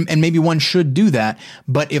with it, and maybe one should do that.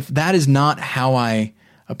 But if that is not how I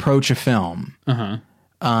approach a film...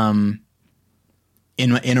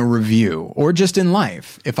 In a review or just in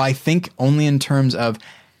life, if I think only in terms of,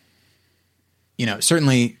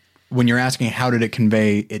 certainly when you're asking how did it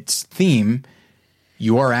convey its theme,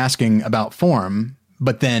 you are asking about form,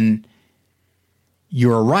 but then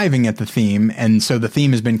you're arriving at the theme, and so the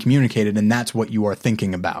theme has been communicated, and that's what you are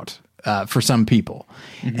thinking about for some people.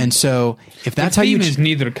 Mm-hmm. And so if that's how you... The theme is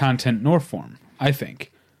neither content nor form, I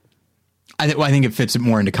think. I think it fits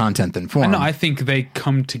more into content than form. No, I think they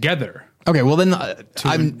come together. Okay, well then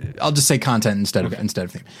I'll just say content instead of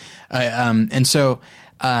theme. And so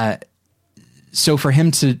for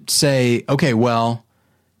him to say, okay, well,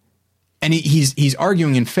 and he's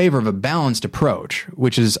arguing in favor of a balanced approach,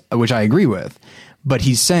 which I agree with, but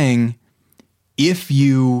he's saying if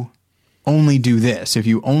you only do this, if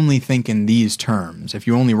you only think in these terms, if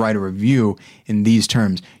you only write a review in these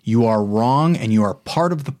terms, you are wrong and you are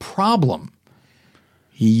part of the problem.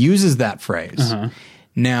 He uses that phrase. Uh-huh.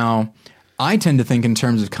 Now, I tend to think in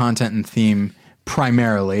terms of content and theme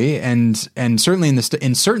primarily, and certainly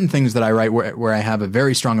in certain things that I write where I have a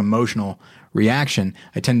very strong emotional reaction,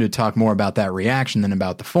 I tend to talk more about that reaction than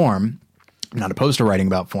about the form. I'm not opposed to writing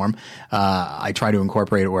about form. I try to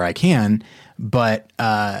incorporate it where I can, but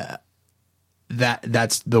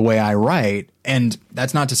that's the way I write. And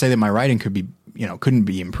that's not to say that my writing couldn't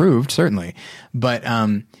be improved, certainly. But,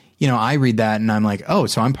 I read that and I'm like, oh,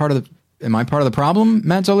 so am I part of the problem,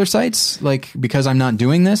 Matt Zoller-Seitz? Like, because I'm not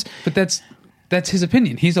doing this? But that's his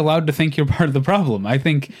opinion. He's allowed to think you're part of the problem. I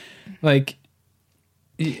think, like,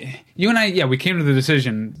 you and I, we came to the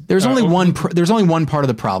decision. There's only one part of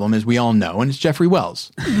the problem, as we all know, and it's Jeffrey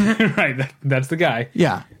Wells. Right. That's the guy.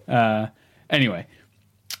 Yeah. Anyway,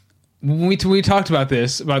 when we talked about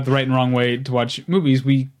this, about the right and wrong way to watch movies,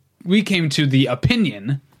 we came to the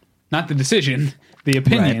opinion, not the decision, the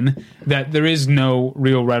opinion that there is no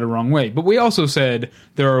real right or wrong way. But we also said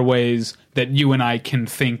there are ways that you and I can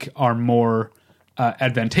think are more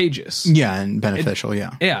advantageous. Yeah, and beneficial,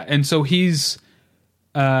 yeah. Yeah, and so he's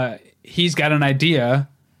got an idea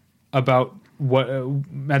about what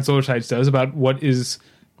Matt Zoller-Seitz does, about what is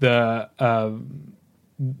the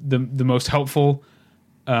most helpful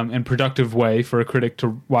and productive way for a critic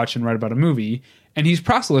to watch and write about a movie, and he's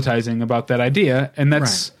proselytizing about that idea, and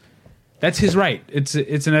that's his right. It's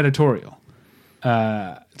an editorial.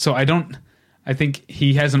 So I think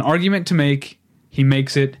he has an argument to make. He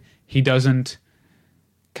makes it. He doesn't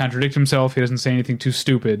contradict himself. He doesn't say anything too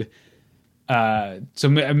stupid. So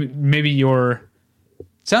maybe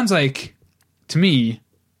sounds like to me,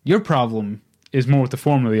 your problem is more with the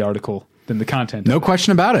form of the article than the content. No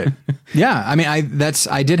question about it. Yeah. I mean,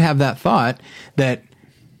 I did have that thought that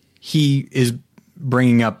he is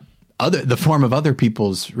bringing up the form of other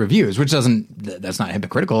people's reviews, which that's not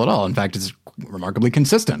hypocritical at all. In fact, it's remarkably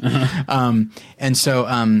consistent. And so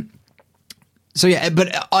yeah,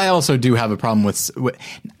 but I also do have a problem with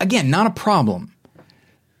again, not a problem.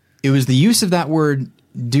 It was the use of that word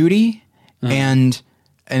duty and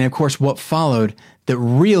of course what followed that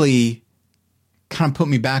really kind of put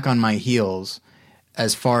me back on my heels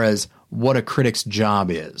as far as what a critic's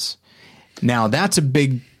job is. Now that's a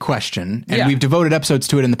big question, and we've devoted episodes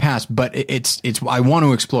to it in the past, but it's I want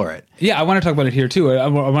to explore it. Yeah, I want to talk about it here too. I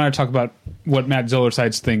want to talk about what Matt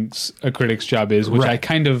Zoller-Seitz thinks a critic's job is, which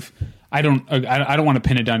I don't want to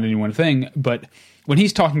pin it down to any one thing, but when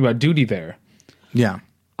he's talking about duty there,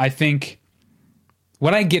 I think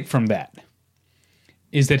what I get from that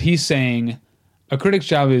is that he's saying a critic's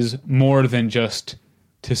job is more than just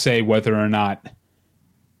to say whether or not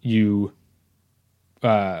a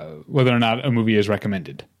movie is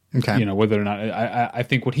recommended. Okay. Whether or not I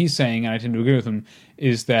think what he's saying, and I tend to agree with him,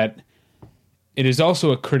 is that it is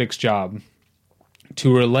also a critic's job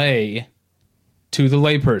to relay to the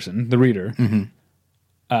layperson, the reader,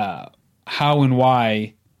 how and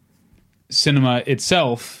why cinema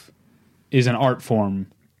itself is an art form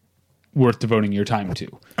worth devoting your time to.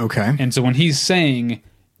 Okay. And so when he's saying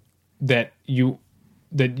that you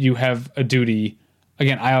have a duty,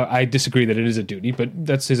 again, I disagree that it is a duty, but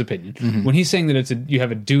that's his opinion. Mm-hmm. When he's saying that you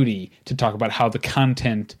have a duty to talk about how the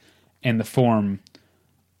content and the form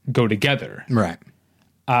go together, right?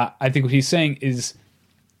 I think what he's saying is,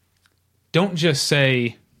 don't just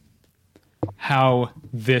say how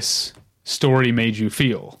this story made you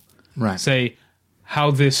feel. Right. Say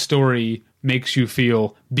how this story makes you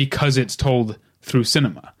feel because it's told through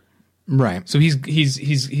cinema. Right. So he's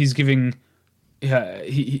giving,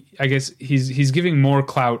 I guess he's giving more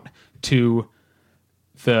clout to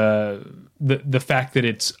the fact that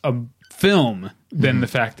it's a film than the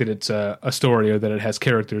fact that it's a story, or that it has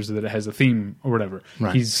characters, or that it has a theme, or whatever.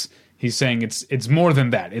 Right. He's saying it's more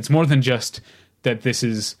than that. It's more than just that this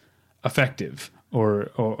is effective, or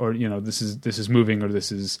this is moving, or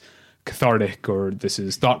this is cathartic, or this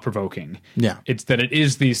is thought provoking. Yeah. It's that it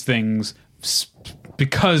is these things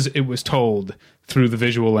because it was told through the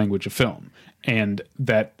visual language of film, and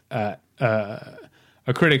that a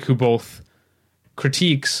critic who both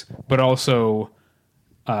critiques but also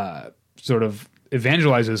sort of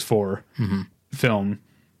evangelizes for film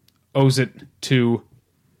owes it to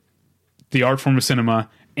the art form of cinema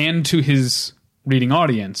and to his reading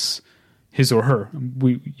audience, his or her.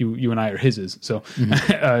 You and I are his's, so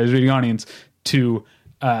his reading audience to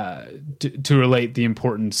relate the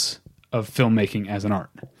importance of filmmaking as an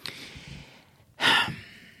art.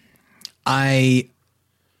 I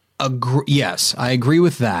agree. Yes, I agree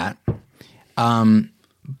with that.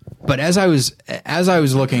 But as I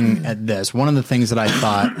was looking at this, one of the things that I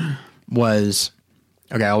thought was,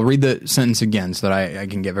 okay, I'll read the sentence again so that I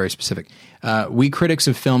can get very specific. We critics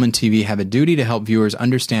of film and TV have a duty to help viewers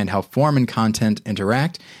understand how form and content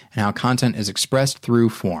interact and how content is expressed through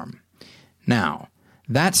form. Now,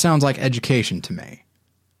 that sounds like education to me.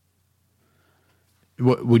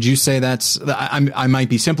 Would you say I might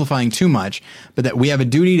be simplifying too much, but that we have a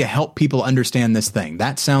duty to help people understand this thing?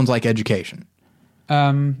 That sounds like education.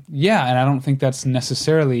 Yeah, and I don't think that's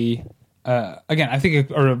necessarily... again, I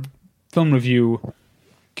think a film review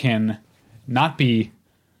can not be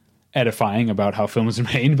edifying about how films are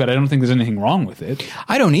made, but I don't think there's anything wrong with it.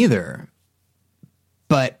 I don't either.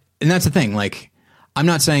 And that's the thing. Like, I'm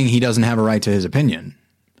not saying he doesn't have a right to his opinion.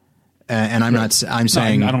 And I'm not, I'm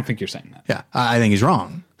saying... I don't think you're saying that. Yeah, I think he's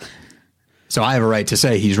wrong. So I have a right to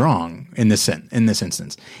say he's wrong in this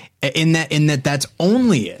instance. In that that's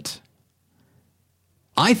only it.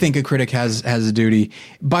 I think a critic has a duty.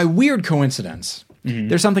 By weird coincidence,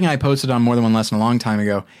 there's something I posted on More Than One Lesson a long time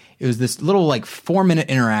ago. It was this little 4-minute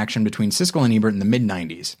interaction between Siskel and Ebert in the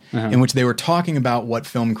mid-90s in which they were talking about what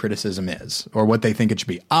film criticism is or what they think it should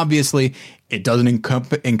be. Obviously, it doesn't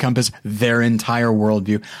encompass their entire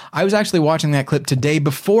worldview. I was actually watching that clip today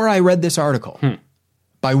before I read this article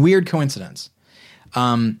by weird coincidence.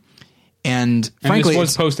 And frankly, this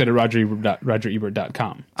was posted at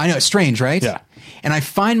rogerebert.com. I know, it's strange, right? Yeah. And I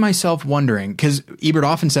find myself wondering, because Ebert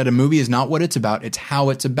often said a movie is not what it's about, it's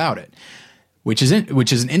how it's about it. Which is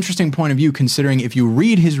an interesting point of view, considering if you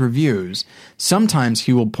read his reviews, sometimes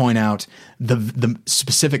he will point out the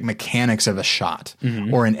specific mechanics of a shot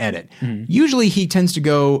or an edit. Usually he tended to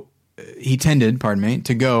go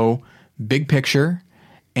big picture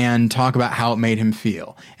and talk about how it made him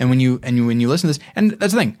feel. And when you listen to this, and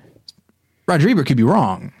that's the thing, Roger Ebert could be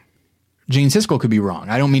wrong. Gene Siskel could be wrong.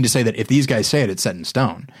 I don't mean to say that if these guys say it, it's set in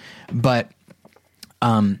stone. But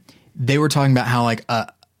they were talking about how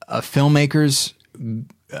a filmmaker's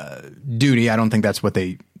duty, I don't think that's not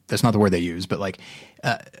the word they use, but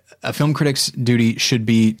a film critic's duty should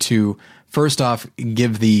be to first off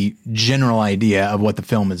give the general idea of what the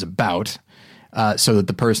film is about, so that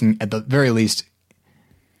the person, at the very least,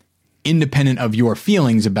 independent of your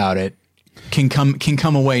feelings about it, can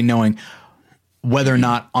come away knowing whether or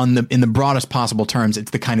not in the broadest possible terms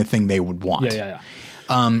it's the kind of thing they would want. Yeah.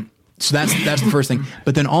 So that's the first thing.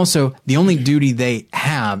 But then also the only duty they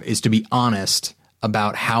have is to be honest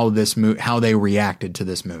about how they reacted to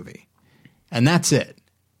this movie. And that's it.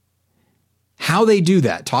 How they do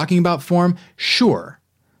that, talking about form, sure.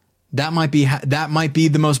 That might be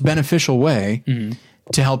the most beneficial way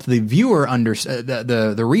to help the viewer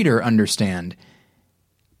the reader understand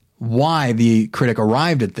why the critic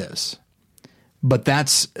arrived at this. But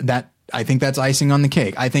I think that's icing on the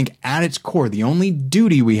cake. I think at its core, the only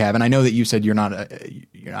duty we have, and I know that you said you're not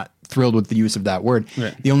thrilled with the use of that word.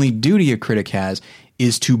 Right. The only duty a critic has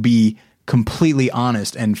is to be completely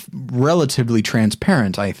honest and relatively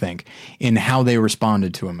transparent, I think, in how they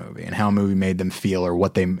responded to a movie and how a movie made them feel or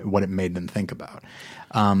what it made them think about.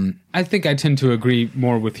 I think I tend to agree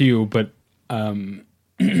more with you, but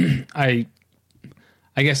I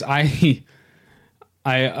guess I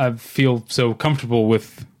feel so comfortable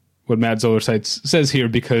with what Matt Zoller-Seitz says here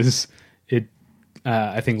because it,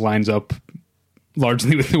 I think, lines up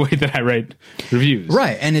largely with the way that I write reviews.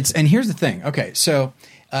 Right, and here's the thing. Okay, so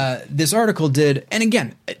this article did, and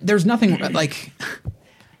again, there's nothing like.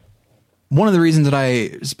 One of the reasons that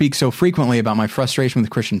I speak so frequently about my frustration with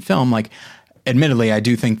Christian film, admittedly, I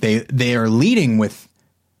do think they are leading with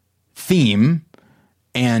theme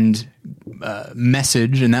and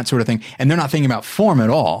message and that sort of thing, and they're not thinking about form at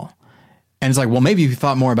all. And it's well, maybe if you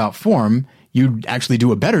thought more about form, you'd actually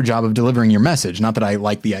do a better job of delivering your message. Not that I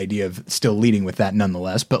like the idea of still leading with that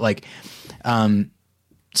nonetheless, but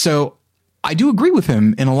so I do agree with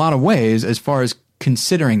him in a lot of ways as far as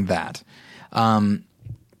considering that.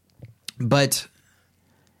 But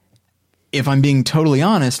if I'm being totally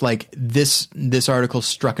honest, this article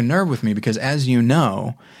struck a nerve with me because, as you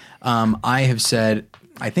know, I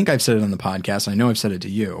think I've said it on the podcast. I know I've said it to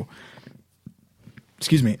you.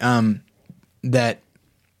 Excuse me. That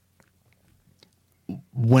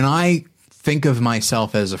when I think of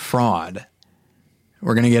myself as a fraud,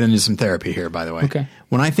 we're going to get into some therapy here, by the way. Okay.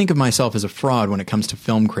 When I think of myself as a fraud when it comes to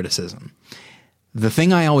film criticism, the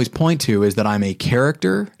thing I always point to is that I'm a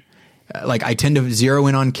character. I tend to zero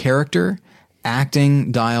in on character,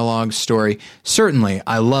 acting, dialogue, story. Certainly,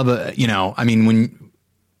 I love when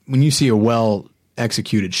you see a well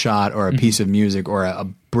executed shot or a piece of music or a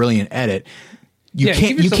brilliant edit, you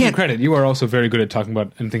can't credit. You are also very good at talking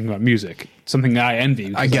about and thinking about music. Something I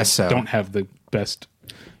envy. I guess so. Don't have the best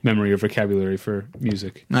memory or vocabulary for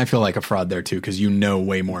music. And I feel like a fraud there too because you know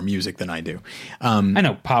way more music than I do. I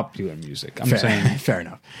know popular music. I'm saying fair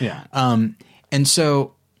enough. Yeah. And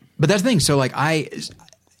so, but that's the thing. So I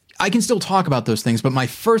can still talk about those things, but my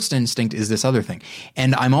first instinct is this other thing,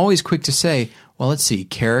 and I'm always quick to say, well, let's see,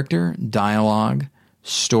 character, dialogue,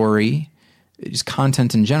 story. just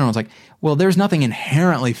content in general. It's like, well, there's nothing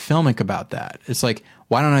inherently filmic about that. It's like,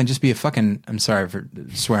 why don't I just be a fucking, I'm sorry for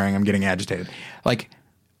swearing, I'm getting agitated. Like,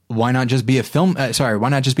 why not just be a why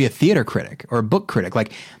not just be a theater critic or a book critic?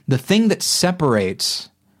 Like, the thing that separates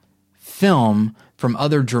film from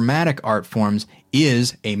other dramatic art forms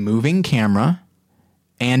is a moving camera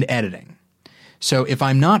and editing. So if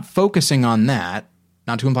I'm not focusing on that,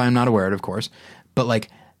 not to imply I'm not aware of it, of course, but like,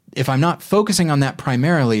 if I'm not focusing on that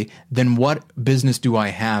primarily, then what business do I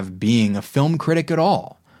have being a film critic at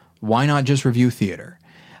all? Why not just review theater?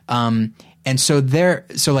 And so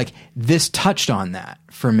like this touched on that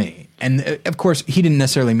for me. And of course he didn't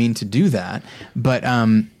necessarily mean to do that, but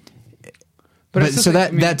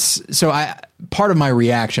part of my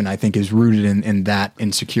reaction, I think, is rooted in that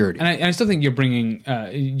insecurity. And I still think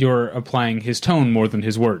you're applying his tone more than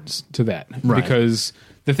his words to that. Right. Because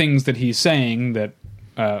the things that he's saying that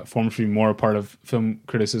form should be more a part of film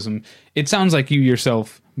criticism, it sounds like you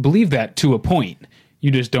yourself believe that to a point.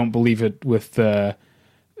 You just don't believe it with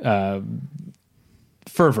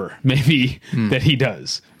fervor, maybe, that he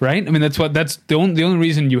does, right? I mean, that's the only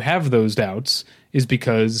reason you have those doubts is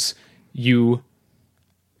because you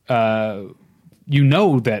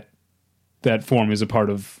know that form is a part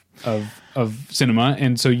of cinema,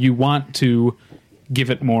 and so you want to give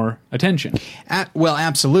it more attention. Well,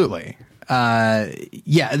 absolutely.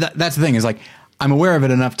 Yeah, that's the thing, is like, I'm aware of it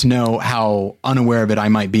enough to know how unaware of it I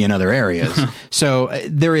might be in other areas. So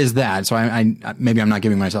there is that. So I maybe I'm not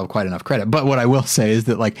giving myself quite enough credit. But what I will say is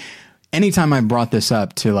that, like, anytime I brought this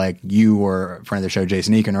up to like you or a friend of the show,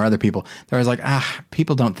 Jason Eakin, or other people, there was like,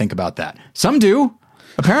 people don't think about that. Some do,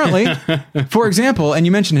 apparently. For example, and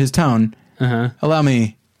you mentioned his tone. Allow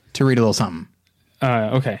me to read a little something.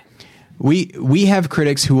 Okay. We have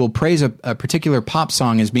critics who will praise a particular pop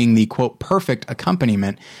song as being the, quote, perfect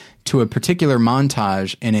accompaniment to a particular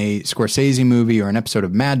montage in a Scorsese movie or an episode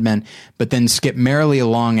of Mad Men, but then skip merrily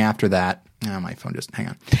along after that. Oh, my phone just, hang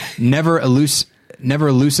on. Never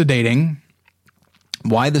elucidating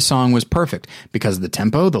why the song was perfect, because of the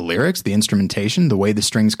tempo, the lyrics, the instrumentation, the way the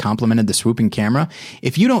strings complemented the swooping camera.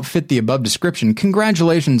 If you don't fit the above description,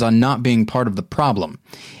 congratulations on not being part of the problem.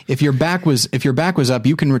 If your back was up,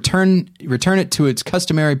 you can return it to its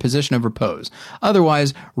customary position of repose.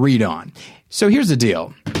 Otherwise, read on. So here's the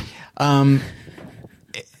deal.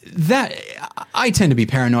 That I tend to be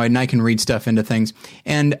paranoid and I can read stuff into things.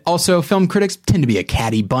 And also film critics tend to be a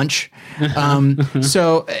catty bunch.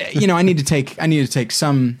 So, I need to take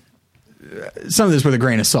some of this with a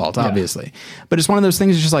grain of salt, obviously. Yeah. But it's one of those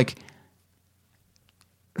things that's just like,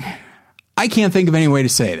 I can't think of any way to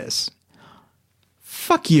say this.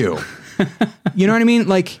 Fuck you. You know what I mean?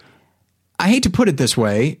 Like, I hate to put it this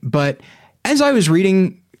way, but as I was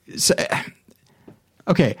reading,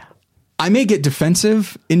 okay, I may get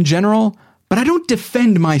defensive in general, but I don't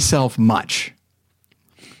defend myself much.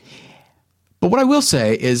 But what I will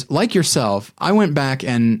say is, like yourself, I went back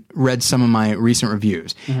and read some of my recent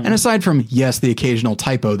reviews. And aside from, yes, the occasional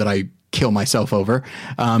typo that I kill myself over,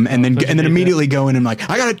 and then immediately go in and like,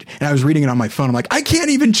 I got it. And I was reading it on my phone. I'm like, I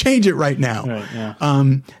can't even change it right now. Right, yeah.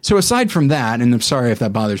 So aside from that, and I'm sorry if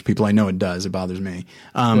that bothers people. I know it does. It bothers me.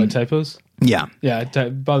 What, typos? Yeah. Yeah.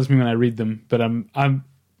 It bothers me when I read them, but I'm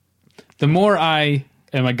the more I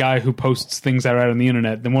am a guy who posts things I write on the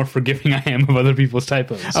internet, the more forgiving I am of other people's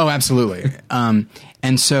typos. Oh, absolutely. And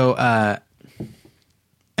so, and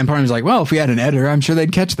part of me was like, well, if we had an editor, I'm sure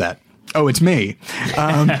they'd catch that. Oh, it's me.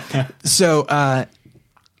 But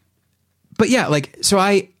yeah, like, so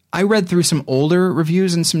I read through some older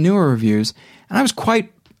reviews and some newer reviews, and I was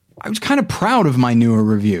kind of proud of my newer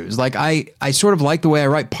reviews. Like, I sort of like the way I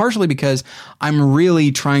write, partially because I'm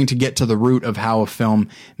really trying to get to the root of how a film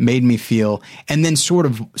made me feel, and then sort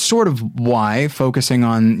of why, focusing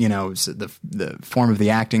on, the form of the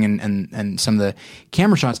acting and some of the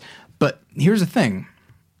camera shots. But here's the thing.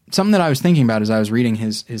 Something that I was thinking about as I was reading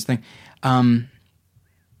his thing.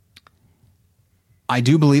 I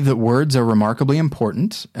do believe that words are remarkably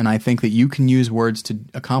important, and I think that you can use words to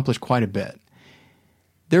accomplish quite a bit.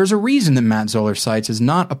 There's a reason that Matt Zoller-Seitz is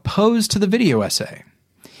not opposed to the video essay.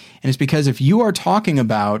 And it's because if you are talking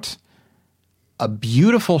about a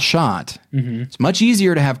beautiful shot, it's much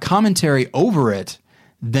easier to have commentary over it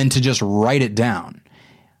than to just write it down.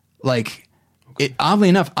 Like, oddly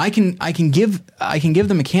enough, I can give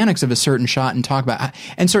the mechanics of a certain shot and talk about,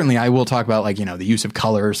 and certainly I will talk about, like, the use of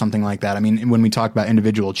color or something like that. I mean, when we talked about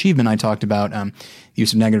individual achievement, I talked about the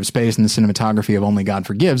use of negative space and the cinematography of Only God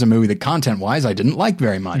Forgives, a movie that content-wise I didn't like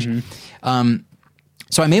very much.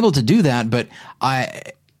 So I'm able to do that, but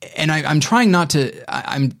I'm trying not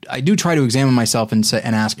to. I do try to examine myself and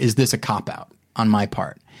ask, is this a cop-out on my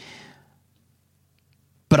part?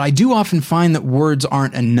 But I do often find that words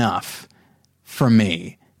aren't enough for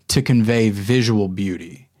me to convey visual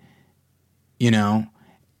beauty, you know?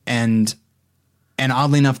 And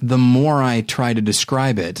oddly enough, the more I try to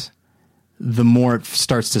describe it, the more it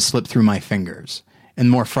starts to slip through my fingers, and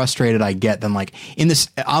the more frustrated I get. Than like in this,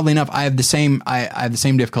 oddly enough, I have the same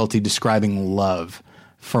difficulty describing love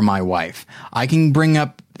for my wife. I can bring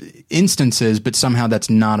up instances, but somehow that's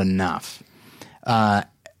not enough.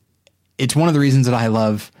 It's one of the reasons that I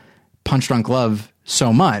love Punch Drunk Love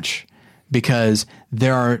so much, because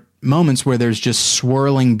there are moments where there's just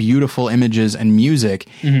swirling, beautiful images and music,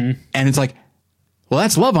 and it's like, well,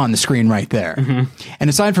 that's love on the screen right there.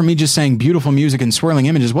 And aside from me just saying beautiful music and swirling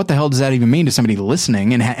images, what the hell does that even mean to somebody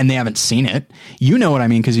listening and they haven't seen it? You know what I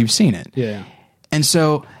mean, because you've seen it. Yeah. And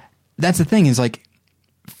so that's the thing, is like,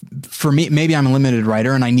 for me, maybe I'm a limited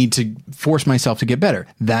writer and I need to force myself to get better.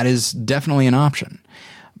 That is definitely an option.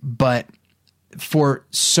 But for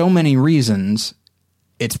so many reasons,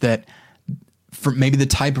 it's that for maybe the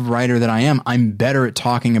type of writer that I am, I'm better at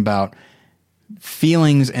talking about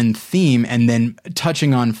feelings and theme and then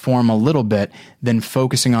touching on form a little bit than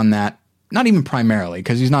focusing on that. Not even primarily,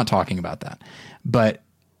 because he's not talking about that. But,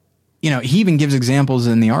 you know, he even gives examples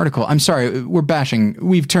in the article. I'm sorry,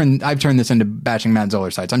 I've turned this into bashing Matt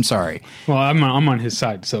Zoller-Seitz. I'm sorry. Well, I'm on his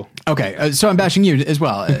side, so. Okay, so I'm bashing you as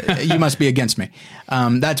well. You must be against me.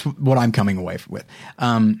 That's what I'm coming away with.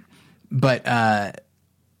 And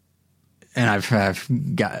and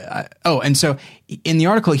so in the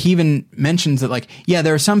article, he even mentions that, like, yeah,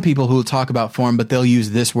 there are some people who will talk about form, but they'll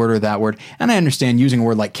use this word or that word. And I understand using a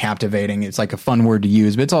word like captivating. It's like a fun word to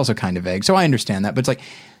use, but it's also kind of vague. So I understand that. But it's like,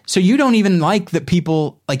 so you don't even like that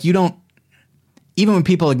people, like, you don't, even when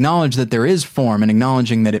people acknowledge that there is form and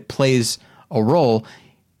acknowledging that it plays a role,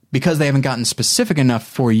 because they haven't gotten specific enough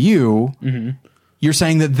for you, you're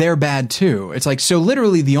saying that they're bad too. It's like, so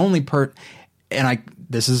literally the only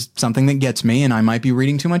this is something that gets me, and I might be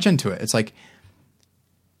reading too much into it. It's like,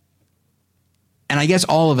 and I guess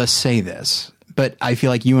all of us say this, but I feel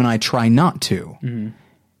like you and I try not to.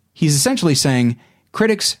 He's essentially saying,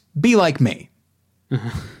 critics, be like me.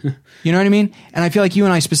 You know what I mean? And I feel like you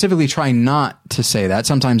and I specifically try not to say that.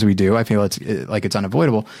 Sometimes we do. I feel it's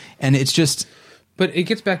unavoidable. And it's just... But it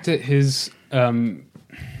gets back to his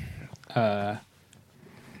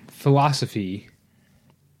philosophy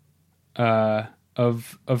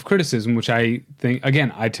of criticism, which I think,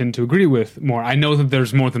 again, I tend to agree with more. I know that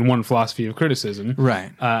there's more than one philosophy of criticism.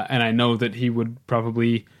 Right. And I know that he would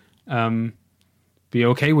probably be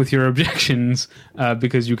okay with your objections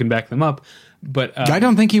because you can back them up. But I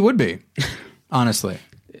don't think he would be, honestly.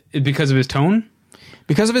 Because of his tone?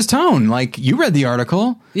 Because of his tone. Like, you read the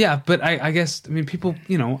article. Yeah, but I guess, I mean, people,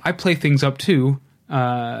 you know, I play things up too.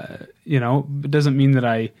 You know, it doesn't mean that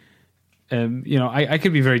I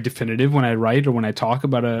could be very definitive when I write or when I talk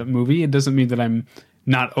about a movie. It doesn't mean that I'm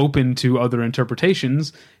not open to other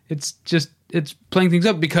interpretations. It's just, it's playing things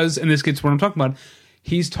up because, and this gets what I'm talking about,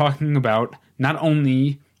 he's talking about not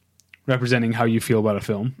only representing how you feel about a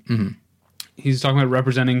film, he's talking about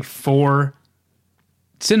representing for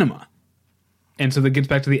cinema. And so that gets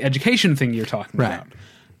back to the education thing you're talking about.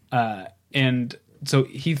 And so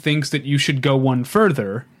he thinks that you should go one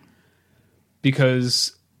further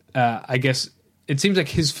because... I guess it seems like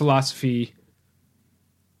his philosophy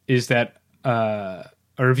is that a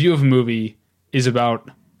review of a movie is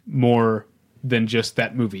about more than just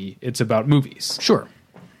that movie. It's about movies. Sure.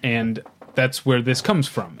 And that's where this comes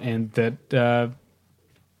from. And that,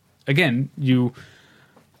 again,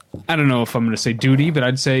 I don't know if I'm going to say duty, but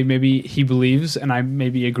I'd say maybe he believes, and I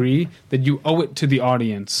maybe agree, that you owe it to the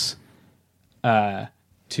audience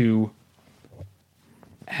to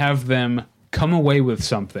have them come away with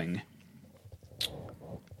something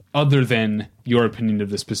other than your opinion of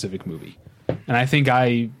the specific movie. And I think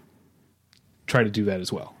I try to do that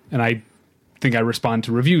as well. And I think I respond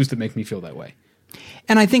to reviews that make me feel that way.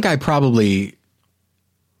 And I think I probably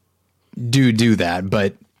do that,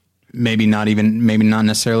 but maybe not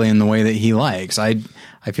necessarily in the way that he likes. I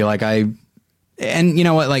feel like and you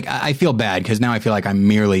know what, like, I feel bad because now I feel like I'm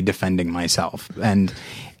merely defending myself.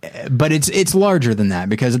 But it's larger than that,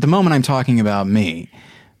 because at the moment I'm talking about me,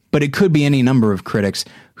 but it could be any number of critics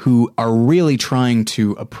who are really trying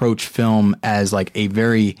to approach film as like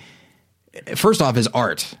first off, as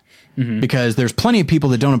art, because there's plenty of people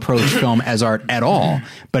that don't approach film as art at all.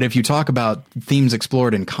 But if you talk about themes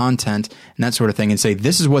explored in content and that sort of thing and say,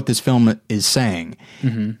 this is what this film is saying,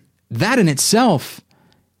 that in itself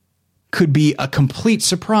could be a complete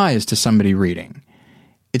surprise to somebody reading.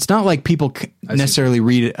 it's not like people necessarily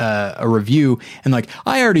read a review and like,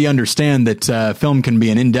 I already understand that film can be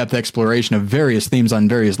an in-depth exploration of various themes on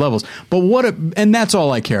various levels, but and that's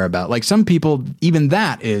all I care about. Like some people, even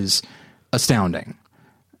that is astounding.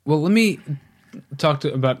 Well, let me talk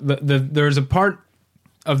about there's a part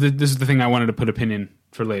of this is the thing I wanted to put opinion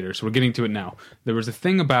for later, so we're getting to it now. There was a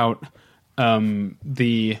thing about in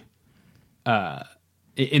the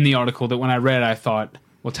article that when I read, I thought,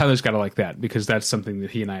 well, Tyler's got to like that because that's something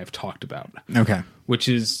that he and I have talked about. Okay. Which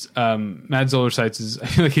is Matt Zoller-Seitz I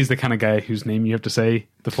feel like he's the kind of guy whose name you have to say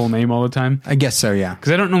the full name all the time. I guess so, yeah.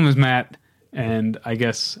 Because I don't know him as Matt, and I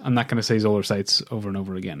guess I'm not going to say Zoller-Seitz over and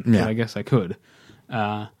over again. Yeah. But I guess I could.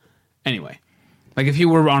 Anyway, like if he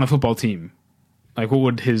were on a football team, like what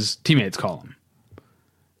would his teammates call him?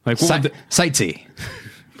 Like what would Sightsee.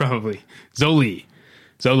 Probably.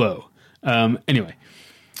 Zolo. Anyway.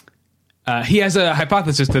 He has a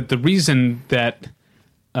hypothesis that the reason that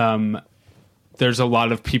there's a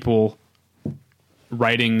lot of people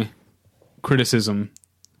writing criticism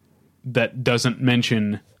that doesn't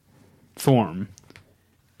mention form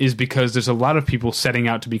is because there's a lot of people setting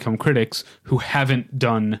out to become critics who haven't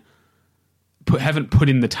put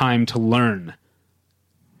in the time to learn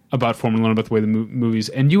about form and learn about the way the movies.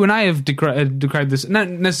 And you and I have decried this, not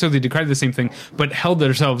necessarily decried the same thing, but held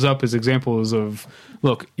ourselves up as examples of,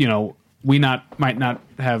 look, we might not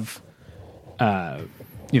have,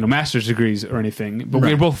 master's degrees or anything, but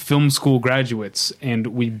we're both film school graduates, and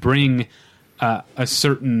we bring a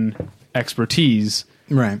certain expertise,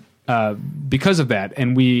 right? Because of that,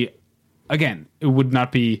 and it would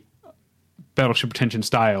not be Battleship Retention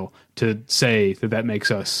style to say that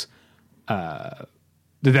makes us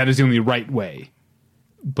that is the only right way,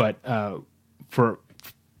 but for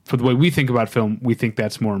the way we think about film, we think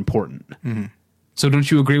that's more important. Mm-hmm. So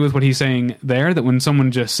don't you agree with what he's saying there? That when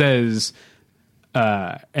someone just says,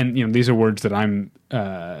 and these are words that I'm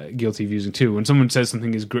guilty of using too. When someone says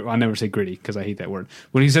something is, I never say gritty because I hate that word.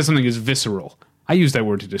 When he says something is visceral, I use that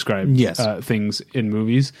word to describe things in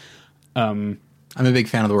movies. I'm a big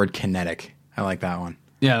fan of the word kinetic. I like that one.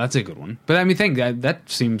 Yeah, that's a good one. But I mean, that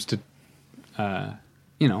seems to,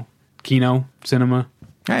 Kino, cinema,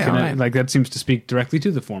 right. like that seems to speak directly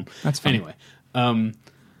to the form. That's fine. Anyway.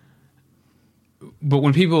 But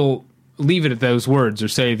when people leave it at those words or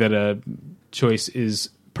say that a choice is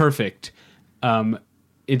perfect,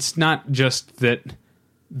 it's not just that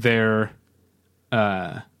they're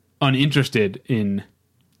uninterested in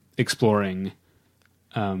exploring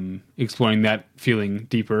that feeling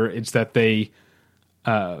deeper. It's that they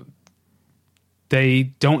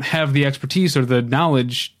don't have the expertise or the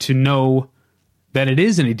knowledge to know that it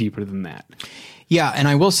is any deeper than that. Yeah, and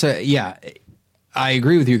I will say, I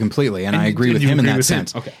agree with you completely, and I agree with him in that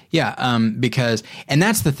sense. Okay. Yeah, because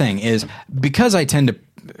that's the thing is because I tend to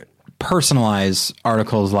personalize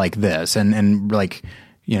articles like this, and like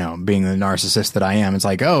being the narcissist that I am, it's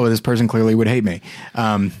like, oh, this person clearly would hate me.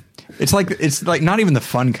 It's like not even the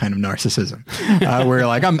fun kind of narcissism, where you're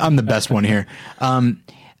like I'm the best one here.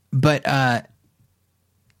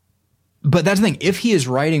 But that's the thing. If he is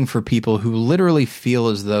writing for people who literally feel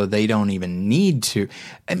as though they don't even need to,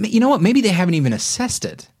 you know what? Maybe they haven't even assessed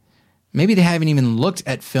it. Maybe they haven't even looked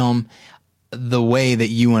at film the way that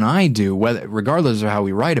you and I do. Regardless of how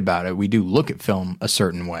we write about it, we do look at film a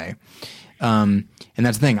certain way. And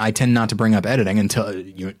that's the thing. I tend not to bring up editing until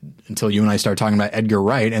you and I start talking about Edgar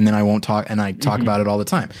Wright, and then I won't talk. And I talk about it all the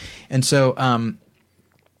time. And so.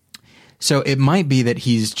 So it might be that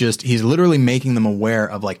he's literally making them aware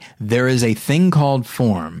of like, there is a thing called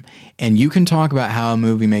form, and you can talk about how a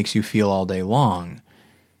movie makes you feel all day long,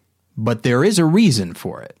 but there is a reason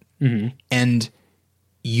for it. Mm-hmm. And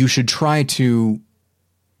you should try to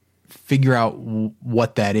figure out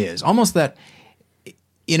what that is. Almost that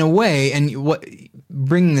in a way, and what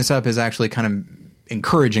bringing this up is actually kind of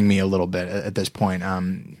encouraging me a little bit at this point.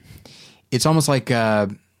 It's almost like,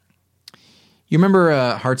 you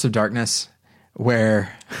remember Hearts of Darkness,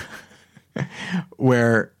 where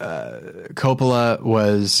Coppola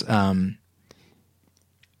was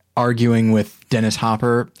arguing with Dennis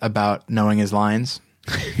Hopper about knowing his lines?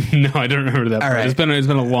 No, I don't remember that part. Right. It's been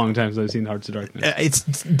a long time since I've seen Hearts of Darkness.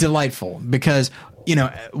 It's delightful because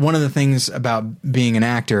one of the things about being an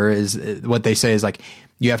actor is what they say is like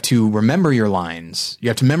you have to remember your lines, you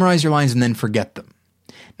have to memorize your lines and then forget them.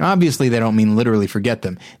 Now, obviously, they don't mean literally forget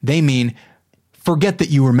them. They mean forget that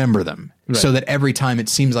you remember them, so that every time it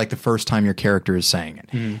seems like the first time your character is saying it.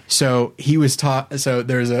 Mm. So he was taught. So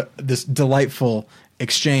there's this delightful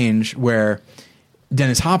exchange where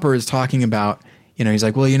Dennis Hopper is talking about, he's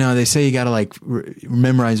like, well, they say you got to like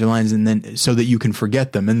memorize your lines and then so that you can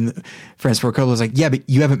forget them. And Francis Ford Coppola's like, yeah, but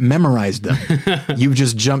you haven't memorized them. You've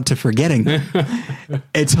just jumped to forgetting them.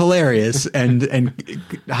 It's hilarious. And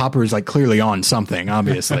Hopper's like clearly on something,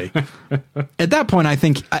 obviously. At that point, I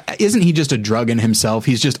think, isn't he just a drug in himself?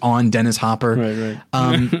 He's just on Dennis Hopper.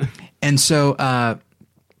 Right. And so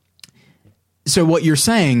what you're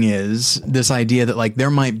saying is this idea that like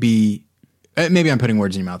there might be, maybe I'm putting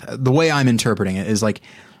words in your mouth. The way I'm interpreting it is like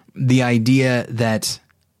the idea that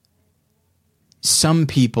some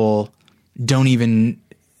people don't even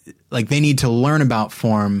like they need to learn about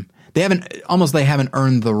form. They haven't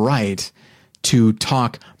earned the right to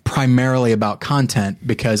talk primarily about content,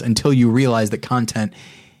 because until you realize that content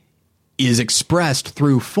is expressed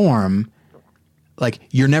through form, like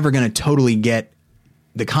you're never going to totally get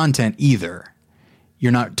the content either.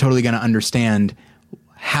 You're not totally going to understand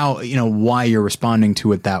how, why you're responding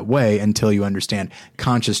to it that way until you understand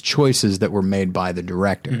conscious choices that were made by the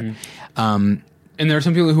director. Mm-hmm. And there are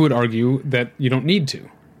some people who would argue that you don't need to.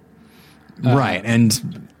 Right. And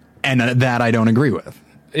that I don't agree with.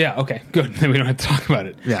 Yeah. Okay, good. Then we don't have to talk about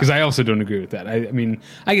it, because I also don't agree with that. I mean,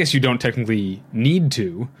 I guess you don't technically need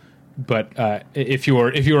to, but if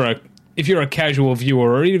you're a casual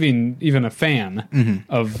viewer or even a fan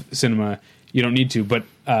of cinema, you don't need to. But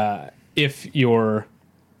if you're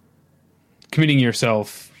committing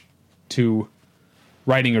yourself to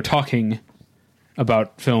writing or talking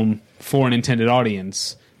about film for an intended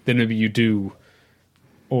audience, then maybe you do,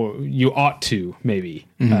 or you ought to maybe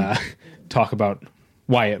talk about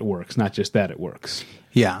why it works, not just that it works.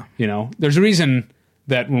 Yeah. There's a reason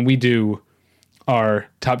that when we do our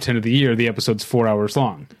top 10 of the year, the episode's 4 hours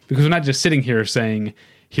long, because we're not just sitting here saying,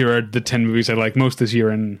 here are the 10 movies I like most this year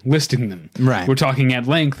and listing them. Right. We're talking at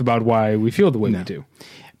length about why we feel the way we do.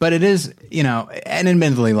 But it is, and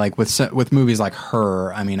admittedly, like with movies like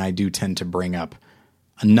Her, I mean, I do tend to bring up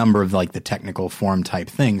a number of like the technical form type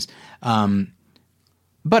things.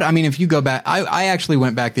 But I mean, if you go back, I actually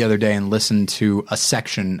went back the other day and listened to a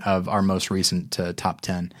section of our most recent top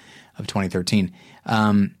 10 of 2013.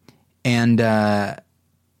 What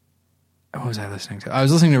was I listening to? I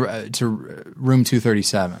was listening to Room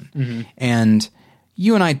 237, and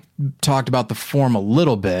you and I talked about the form a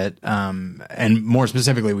little bit, and more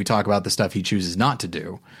specifically, we talk about the stuff he chooses not to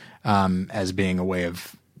do as being a way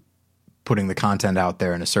of putting the content out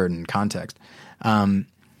there in a certain context.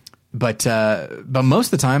 But most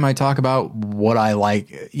of the time, I talk about what I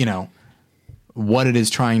like, what it is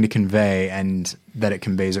trying to convey, and that it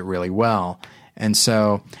conveys it really well. And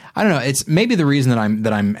so I don't know. It's maybe the reason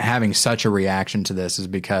that I'm having such a reaction to this is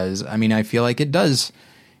because I mean I feel like it does.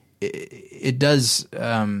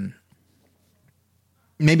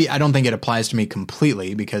 Maybe I don't think it applies to me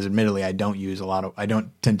completely because admittedly I don't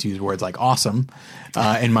tend to use words like awesome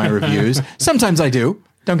in my reviews. Sometimes I do.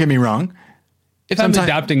 Don't get me wrong. If I'm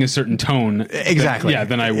adopting a certain tone, exactly.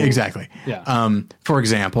 Then I will. Exactly. Yeah. For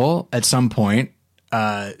example, at some point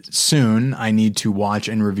soon, I need to watch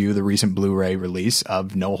and review the recent Blu-ray release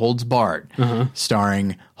of No Holds Barred,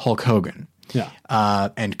 starring Hulk Hogan,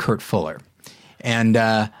 and Kurt Fuller, and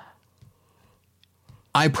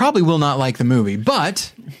I probably will not like the movie,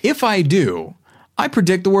 but if I do, I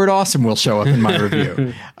predict the word awesome will show up in my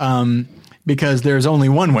review, because there's only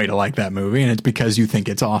one way to like that movie, and it's because you think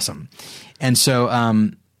it's awesome. And so,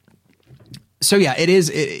 yeah, it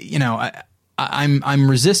is, I'm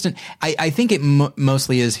resistant. I think it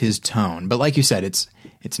mostly is his tone, but like you said, it's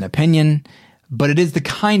an opinion, but it is the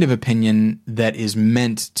kind of opinion that is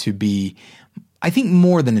meant to be, I think,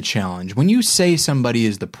 more than a challenge. When you say somebody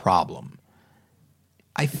is the problem,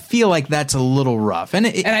 I feel like that's a little rough. And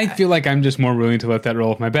I feel like I'm just more willing to let that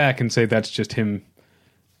roll off my back and say that's just him,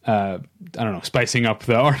 I don't know, spicing up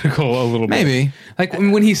the article a little bit. Maybe. Like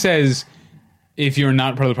when he says, if you're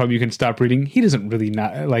not part of the problem, you can stop reading. He doesn't really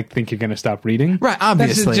think you're going to stop reading. Right,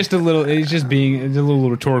 obviously. That's just a little, it's a little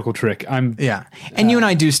rhetorical trick. And you and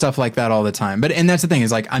I do stuff like that all the time. And that's the thing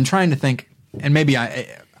is like, I'm trying to think, and maybe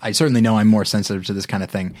I certainly know I'm more sensitive to this kind of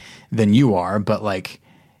thing than you are, but like,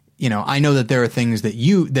 I know that there are things that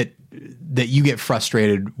you get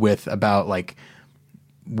frustrated with about like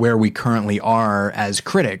where we currently are as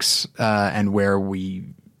critics, and where we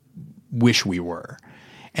wish we were.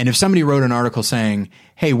 And if somebody wrote an article saying,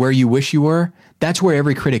 hey, where you wish you were, that's where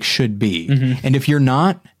every critic should be. Mm-hmm. And if you're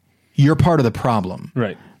not, you're part of the problem.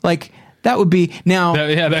 Right. Like that would be now.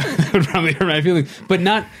 That would probably hurt my feelings, but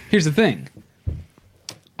here's the thing.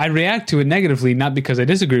 I react to it negatively, not because I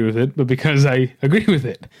disagree with it, but because I agree with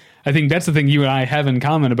it. I think that's the thing you and I have in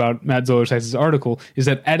common about Matt Zoller-Seitz's article is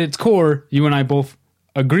that at its core, you and I both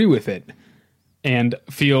agree with it and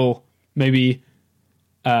feel maybe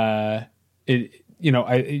one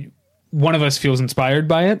of us feels inspired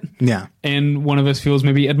by it. Yeah. And one of us feels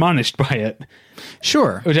maybe admonished by it.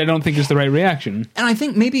 Sure. Which I don't think is the right reaction. And I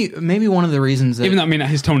think maybe one of the reasons that... Even though, I mean,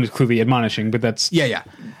 his tone is clearly admonishing, but that's... Yeah.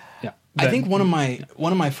 I think one of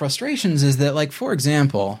my frustrations is that, like, for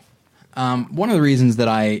example, one of the reasons that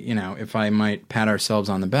I, if I might pat ourselves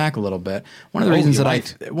on the back a little bit, one of the reasons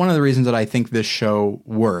that I think this show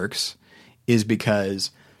works is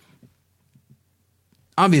because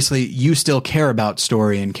obviously you still care about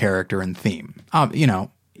story and character and theme.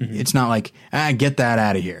 It's not like, get that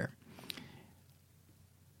out of here.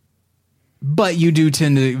 But you do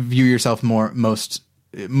tend to view yourself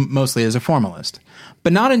mostly as a formalist.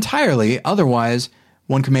 But not entirely. Otherwise,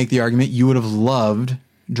 one could make the argument you would have loved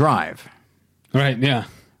Drive. Right, yeah.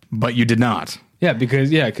 But you did not. Yeah,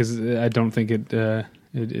 because I don't think I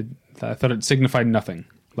thought it signified nothing,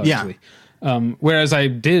 largely. Yeah. Whereas I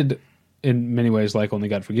did, in many ways, like Only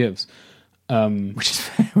God Forgives.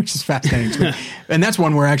 Which is fascinating to me. And that's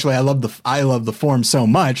one where actually I love the form so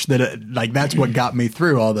much that that's what got me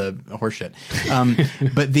through all the horseshit.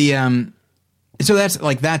 But so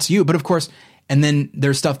that's you. But of course, and then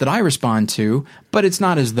there's stuff that I respond to, but it's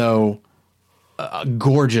not as though a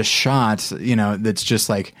gorgeous shot, that's just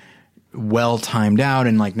like well timed out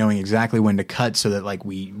and like knowing exactly when to cut so that like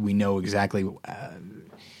we know exactly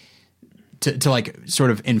to like sort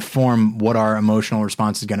of inform what our emotional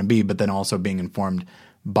response is going to be, but then also being informed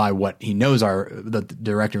by what the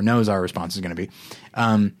director knows our response is going to be.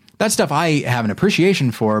 That stuff I have an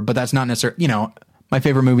appreciation for, but that's not necessarily, my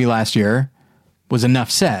favorite movie last year was Enough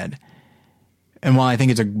Said. And while I think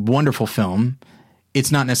it's a wonderful film,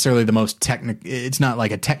 it's not necessarily the most it's not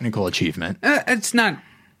like a technical achievement. It's not.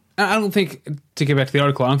 I don't think, to get back to the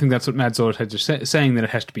article, I don't think that's what Matt Zoller-Seitz is saying, that it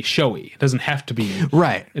has to be showy. It doesn't have to be.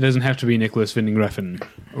 Right. It doesn't have to be Nicholas Winding Refn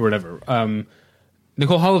or whatever.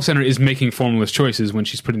 Nicole Holofcener is making formalist choices when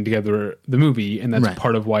she's putting together the movie, and that's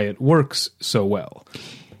part of why it works so well.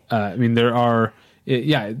 I mean, there are...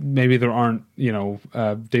 maybe there aren't,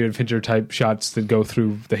 David Fincher type shots that go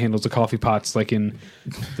through the handles of coffee pots like in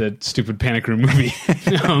the stupid Panic Room movie.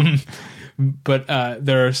 But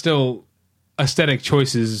there are still aesthetic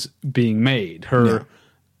choices being made. Her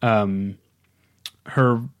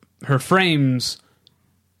frames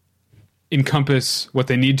encompass what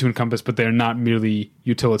they need to encompass, but they're not merely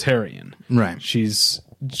utilitarian. Right. She's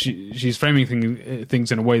framing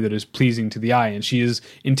things in a way that is pleasing to the eye, and she is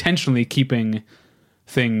intentionally keeping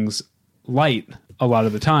things light a lot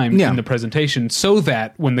of the time in the presentation, so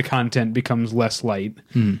that when the content becomes less light,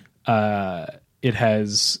 it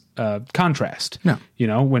has contrast. Yeah.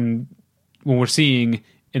 When we're seeing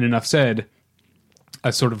in Enough Said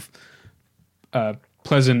a sort of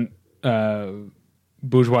pleasant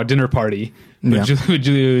bourgeois dinner party, but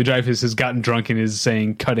Julia Dreyfus has gotten drunk and is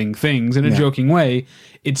saying cutting things in a joking way,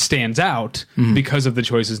 it stands out because of the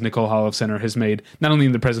choices Nicole Holofcener has made, not only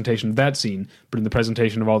in the presentation of that scene, but in the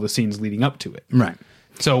presentation of all the scenes leading up to it. Right.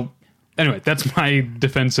 So, anyway, that's my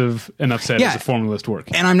defense of Enough Said as a formalist work.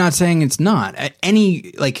 And I'm not saying it's not.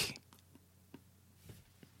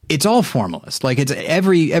 It's all formalist. Like, it's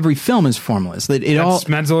every film is formalist. That's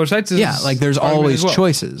Matt Zoller-Seitz. There's always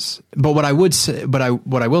choices. But what I would say, what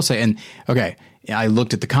I will say, and okay, I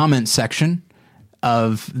looked at the comments section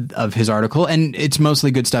of his article, and it's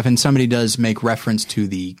mostly good stuff. And somebody does make reference to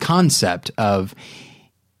the concept of,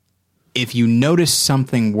 if you notice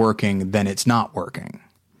something working, then it's not working.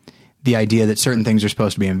 The idea that certain things are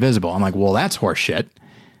supposed to be invisible. I'm like, well, that's horseshit.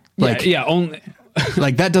 Only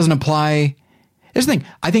like that doesn't apply. Here's the thing.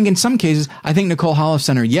 I think in some cases, Nicole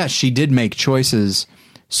Holofcener, yes, she did make choices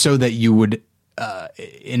so that you would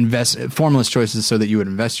formalist choices so that you would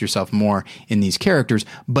invest yourself more in these characters,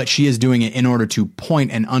 but she is doing it in order to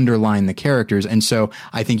point and underline the characters. And so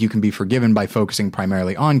I think you can be forgiven by focusing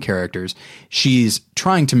primarily on characters. She's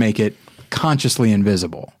trying to make it consciously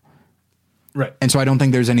invisible. Right. And so I don't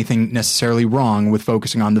think there's anything necessarily wrong with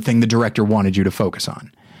focusing on the thing the director wanted you to focus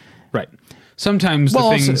on. Right. Sometimes the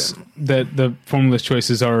things that the formalist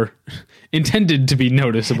choices are intended to be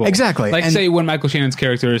noticeable. Exactly. Like, say, when Michael Shannon's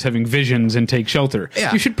character is having visions and Take Shelter.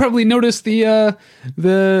 Yeah. You should probably notice the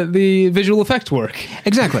visual effect work.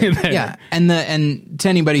 Exactly. Yeah. And to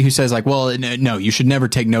anybody who says, like, well, no, you should never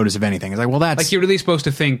take notice of anything. It's like, well, that's... Like, you're really supposed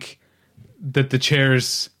to think that the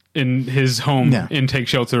chairs in his home in Take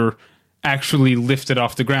Shelter actually lifted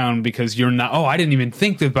off the ground because you're not, I didn't even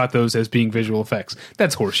think about those as being visual effects.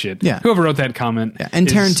 That's horseshit. Yeah. Whoever wrote that comment and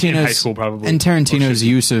is in high school probably. And Tarantino's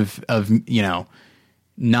use of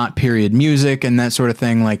not period music and that sort of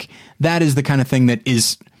thing, like that is the kind of thing that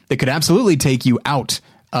could absolutely take you out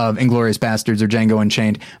of Inglourious Bastards or Django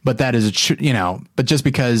Unchained, but that is, but just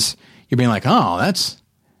because you're being like, oh, that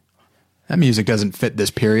music doesn't fit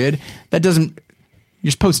this period,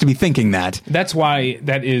 you're supposed to be thinking that. That's why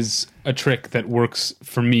that is a trick that works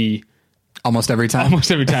for me almost every time.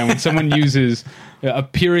 Almost every time when someone uses a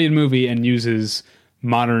period movie and uses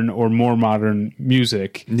modern or more modern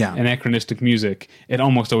music, anachronistic music, it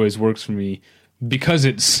almost always works for me because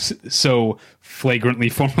it's so flagrantly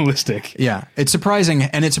formalistic. Yeah, it's surprising,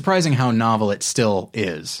 and it's surprising how novel it still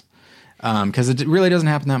is, because it really doesn't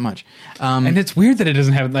happen that much. And it's weird that it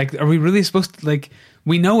doesn't happen. Like, are we really supposed to, like,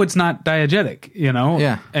 we know it's not diegetic,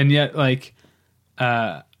 Yeah. And yet, like,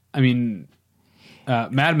 Mad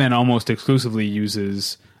Men almost exclusively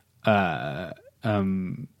uses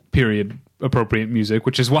period appropriate music,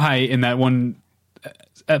 which is why in that one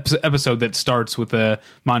episode that starts with a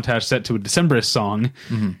montage set to a Decemberist song,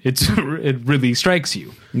 it really strikes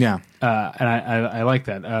you. Yeah. And I like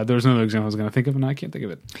that. There was another example I was going to think of, and I can't think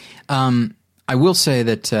of it. I will say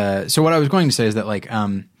that, so what I was going to say is that, like,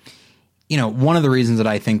 one of the reasons that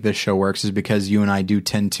I think this show works is because you and I do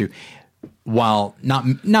tend to, while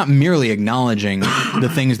not merely acknowledging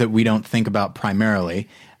the things that we don't think about primarily,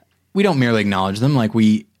 we don't merely acknowledge them. Like,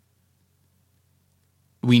 we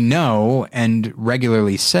know and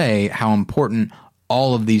regularly say how important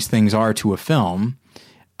all of these things are to a film.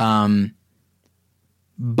 But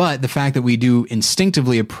the fact that we do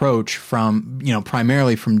instinctively approach from,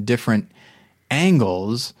 primarily from different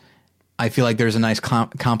angles, I feel like there's a nice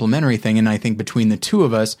complementary thing. And I think between the two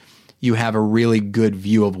of us, you have a really good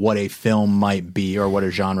view of what a film might be or what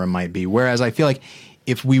a genre might be. Whereas I feel like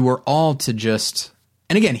if we were all to just,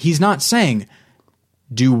 and again, he's not saying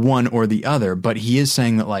do one or the other, but he is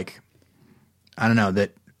saying that, like, I don't know,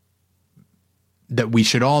 that we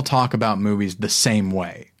should all talk about movies the same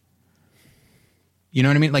way. You know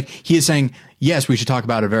what I mean? Like, he is saying, yes, we should talk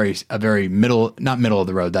about a very not middle of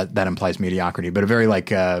the road. That implies mediocrity, but a very, like,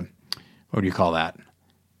 what do you call that?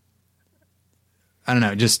 I don't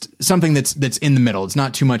know, just something that's in the middle. It's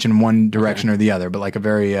not too much in one direction or the other, but like a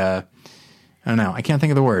very, I don't know. I can't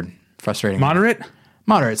think of the word. Frustrating. Moderate?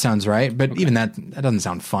 Moderate sounds right, but even that doesn't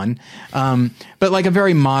sound fun. But like a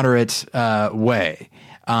very moderate way.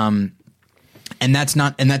 And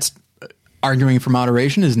that's arguing for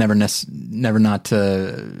moderation is never not,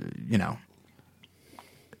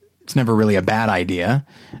 it's never really a bad idea.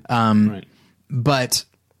 Right. But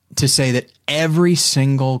to say that every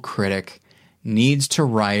single critic needs to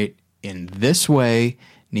write in this way,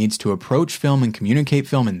 needs to approach film and communicate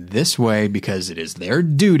film in this way because it is their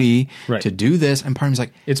duty to do this. And part of me's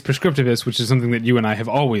like, it's prescriptivist, which is something that you and I have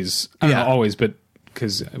always, not always, but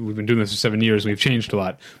because we've been doing this for 7 years, we've changed a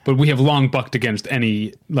lot, but we have long bucked against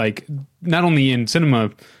any, like, not only in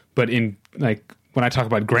cinema, but in, like, when I talk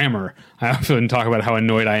about grammar, I often talk about how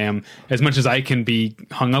annoyed I am. As much as I can be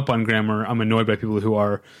hung up on grammar, I'm annoyed by people who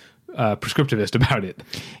are prescriptivist about it.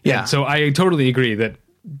 Yeah. And so I totally agree that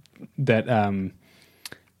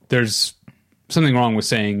there's something wrong with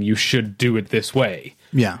saying you should do it this way.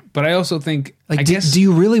 Yeah. But I also think, like, I guess, do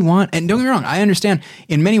you really want, and don't get me wrong, I understand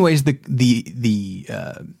in many ways the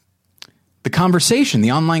conversation,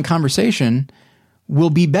 the online conversation will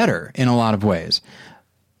be better in a lot of ways.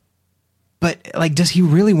 But, like, does he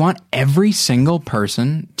really want every single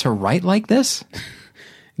person to write like this?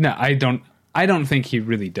 No, I don't think he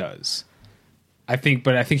really does. I think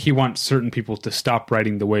he wants certain people to stop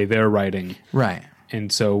writing the way they're writing. Right.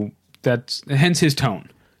 And so that's hence his tone.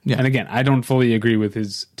 Yeah. And again, I don't fully agree with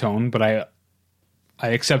his tone, but I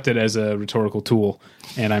accept it as a rhetorical tool,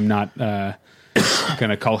 and I'm not going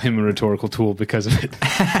to call him a rhetorical tool because of it.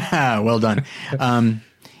 Well done.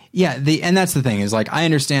 Yeah, and that's the thing is, like, I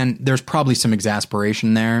understand there's probably some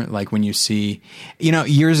exasperation there, like when you see,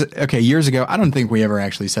 years ago, I don't think we ever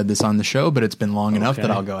actually said this on the show, but it's been long enough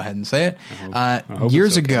that I'll go ahead and say it. I hope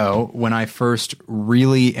years ago, when I first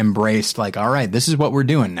really embraced, like, all right, this is what we're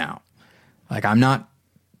doing now. Like, I'm not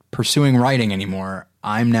pursuing writing anymore.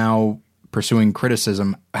 I'm now pursuing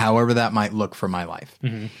criticism, however that might look for my life.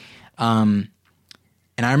 Mm-hmm. And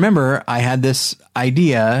I remember I had this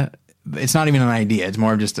idea. It's not even an idea. It's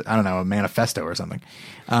more of just, I don't know, a manifesto or something.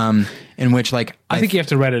 In which, like, I think you have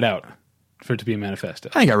to write it out for it to be a manifesto.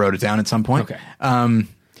 I think I wrote it down at some point. Okay.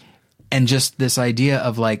 And just this idea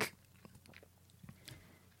of, like,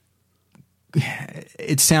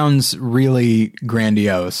 it sounds really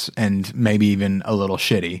grandiose and maybe even a little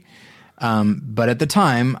shitty. But at the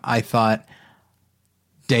time, I thought,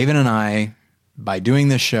 David and I, by doing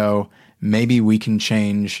this show, maybe we can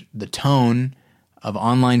change the tone of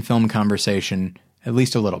online film conversation at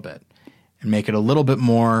least a little bit and make it a little bit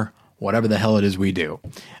more whatever the hell it is we do.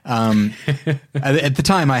 At the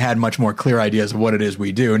time, I had much more clear ideas of what it is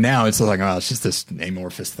we do. Now it's like, oh, it's just this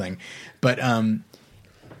amorphous thing. But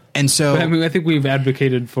and so I mean, I think we've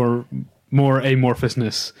advocated for more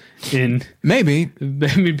amorphousness in maybe.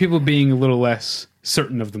 I mean, people being a little less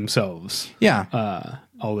certain of themselves. Yeah.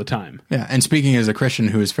 All the time. Yeah. And speaking as a Christian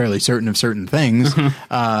who is fairly certain of certain things,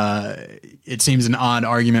 it seems an odd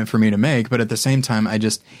argument for me to make. But at the same time, I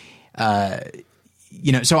just,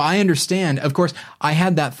 so I understand. Of course, I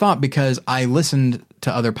had that thought because I listened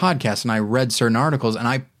to other podcasts and I read certain articles, and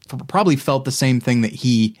I probably felt the same thing that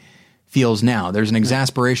he feels now. There's an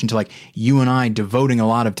exasperation to like you and I devoting a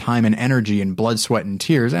lot of time and energy and blood, sweat, and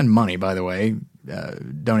tears, and money, by the way,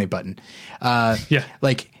 donate button.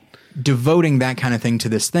 Like devoting that kind of thing to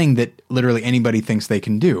this thing that literally anybody thinks they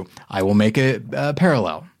can do. I will make a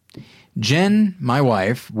parallel. Jen, my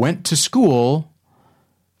wife, went to school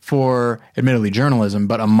for admittedly journalism,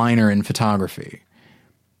 but a minor in photography.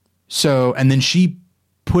 So, and then she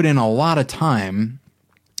put in a lot of time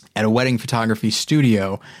at a wedding photography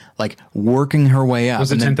studio, like working her way up.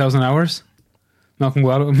 Was it 10,000 hours? Malcolm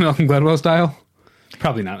Gladwell style?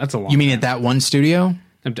 Probably not. That's a long You mean time. at that one studio?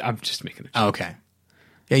 I'm just making it. Oh, okay.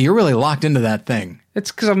 Yeah, you're really locked into that thing. It's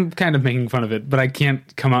because I'm kind of making fun of it, but I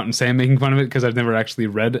can't come out and say I'm making fun of it because I've never actually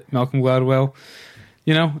read Malcolm Gladwell.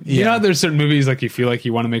 You know, there's certain movies like you feel like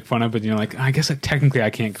you want to make fun of, but you're like, I guess technically I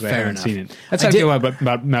can't because I haven't seen it. That's how I feel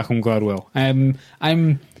about Malcolm Gladwell.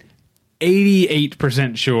 I'm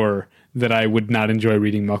 88% sure that I would not enjoy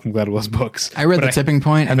reading Malcolm Gladwell's books. I read The Tipping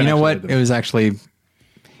Point, and you know what? It was actually,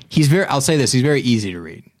 I'll say this, he's very easy to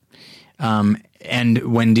read.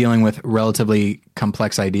 And when dealing with relatively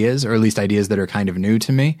complex ideas, or at least ideas that are kind of new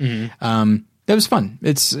to me, that was fun.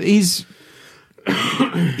 He's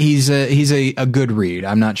a good read.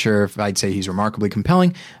 I'm not sure if I'd say he's remarkably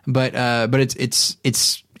compelling, but it's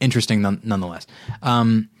interesting nonetheless.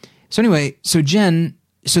 So anyway,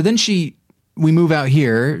 then we move out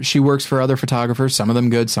here. She works for other photographers, some of them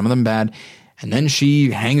good, some of them bad. And then she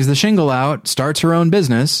hangs the shingle out, starts her own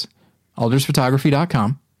business,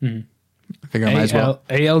 aldersphotography.com. I figure I might as well.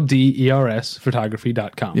 ALDERS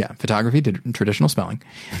photography.com. Yeah, photography, traditional spelling.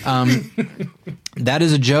 That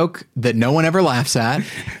is a joke that no one ever laughs at.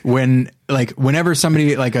 Whenever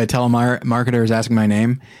somebody, like a telemarketer, is asking my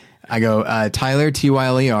name, I go, Tyler,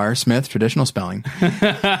 Tyler, Smith, traditional spelling.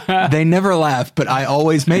 They never laugh, but I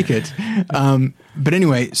always make it. But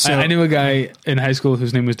anyway, so I knew a guy in high school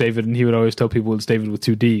whose name was David, and he would always tell people it's David with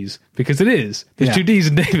two D's because it is. There's two D's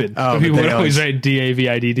in David. Oh, people would always write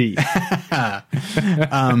DAVIDD.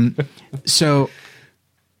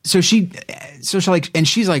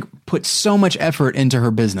 She's like put so much effort into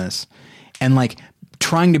her business and like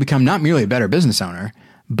trying to become not merely a better business owner,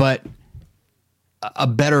 but a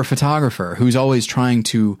better photographer who's always trying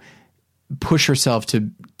to push herself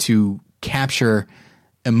to capture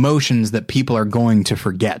emotions that people are going to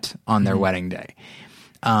forget on their wedding day,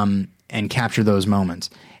 and capture those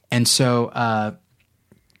moments. And so,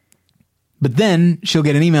 but then she'll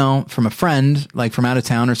get an email from a friend, like from out of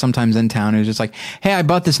town or sometimes in town, who's just like, hey, I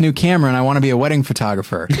bought this new camera and I want to be a wedding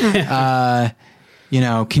photographer. Can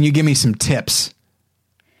you give me some tips?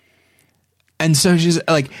 And so she's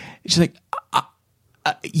like,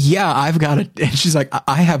 yeah, I've got it. And she's like,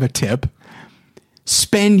 I have a tip.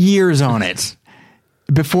 Spend years on it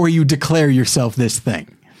before you declare yourself this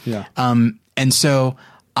thing. Yeah. And so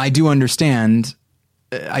I do understand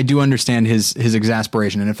his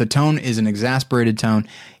exasperation. And if the tone is an exasperated tone,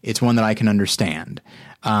 it's one that I can understand.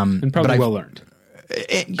 And probably well learned.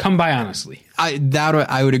 Come by honestly.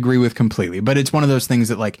 I would agree with completely. But it's one of those things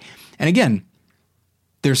that and again,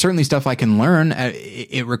 there's certainly stuff I can learn.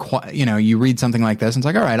 You read something like this and it's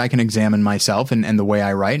like, all right, I can examine myself and the way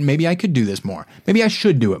I write, and maybe I could do this more. Maybe I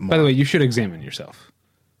should do it more. By the way, you should examine yourself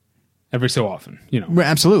every so often,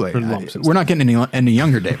 Absolutely. We're not getting any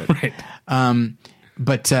younger, David. Right.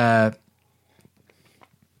 But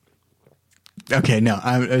okay, no,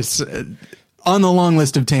 on the long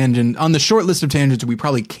list of on the short list of tangents we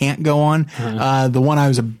probably can't go on. The one I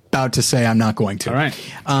was about to say, I'm not going to. All right.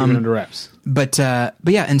 Keep it under wraps. But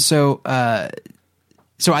yeah, and so I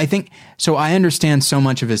think I understand so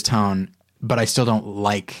much of his tone, but I still don't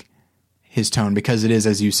like his tone because it is,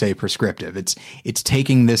 as you say, prescriptive. It's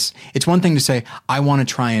taking this. It's one thing to say I want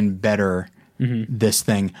to try and better this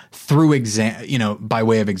thing through by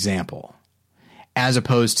way of example, as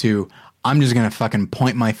opposed to I'm just going to fucking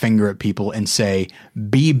point my finger at people and say,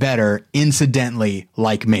 be better, incidentally,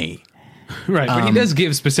 like me. Right, but he does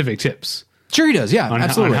give specific tips. Sure, he does. Yeah,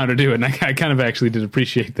 absolutely. On how to do it, and I kind of actually did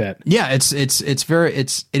appreciate that. Yeah, it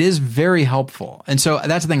is very helpful, and so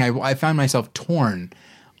that's the thing. I found myself torn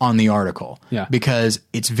on the article. Yeah. Because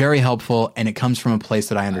it's very helpful and it comes from a place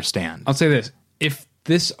that I understand. I'll say this. If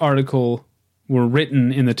this article were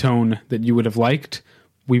written in the tone that you would have liked,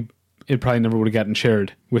 it probably never would have gotten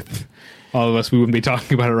shared with all of us. We wouldn't be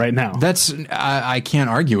talking about it right now. I can't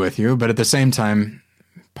argue with you, but at the same time,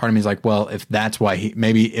 part of me is like, well, if that's why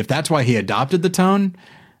he adopted the tone,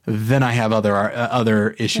 then I have other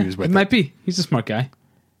issues with it. It might be. He's a smart guy.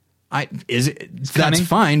 That's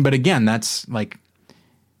fine, but again, that's like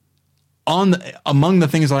among the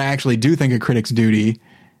things that I actually do think a critic's duty,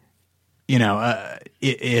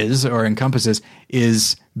 is or encompasses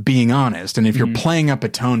is being honest. And if you're playing up a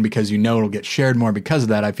tone because it'll get shared more because of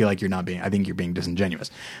that, I feel like I think you're being disingenuous.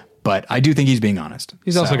 But I do think he's being honest.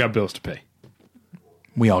 He's also got bills to pay.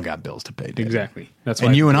 We all got bills to pay, David. Exactly. That's why.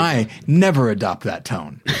 And you and I never adopt that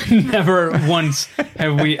tone. Never once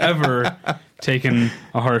have we ever taken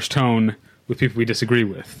a harsh tone with people we disagree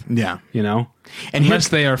with. Yeah. And unless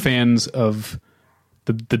they are fans of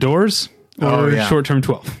the Doors or Short Term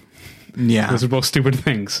 12. Yeah. Those are both stupid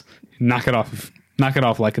things. Knock it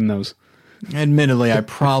off liking those. Admittedly, I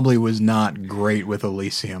probably was not great with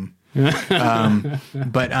Elysium.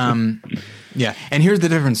 But yeah. And here's the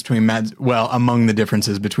difference between among the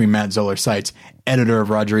differences between Matt Zoller-Seitz, editor of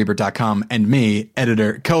RogerEbert.com, and me,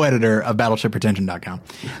 co-editor of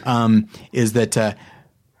BattleshipRetention.com, is that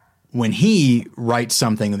when he writes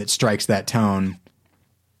something that strikes that tone,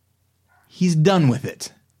 he's done with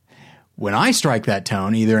it. When I strike that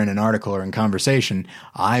tone, either in an article or in conversation,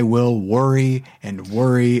 I will worry and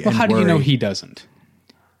worry. Well, how do you know he doesn't?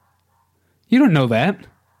 You don't know that.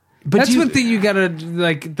 But that's one thing you gotta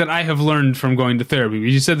that I have learned from going to therapy.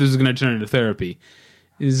 You said this is going to turn into therapy.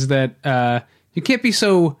 Is that you can't be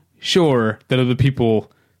so sure that other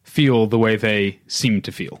people feel the way they seem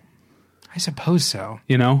to feel. I suppose so.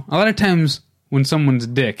 A lot of times when someone's a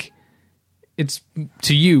dick, it's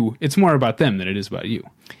more about them than it is about you.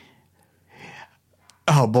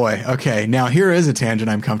 Oh boy. Okay. Now here is a tangent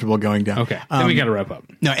I'm comfortable going down. Okay. Then we got to wrap up.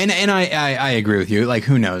 No, and I agree with you. Like,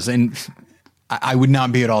 who knows? And I would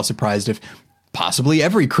not be at all surprised if possibly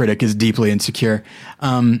every critic is deeply insecure.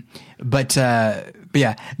 But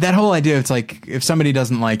yeah, that whole idea, it's like if somebody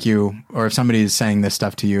doesn't like you or if somebody is saying this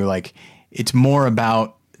stuff to you, like it's more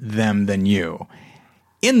about them than you.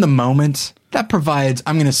 In the moment, that provides,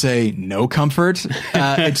 I'm going to say, no comfort.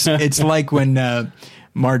 It's like when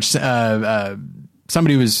Marge,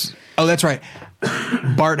 somebody was, oh, that's right.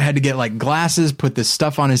 Bart had to get like glasses, put this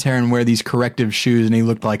stuff on his hair, and wear these corrective shoes, and he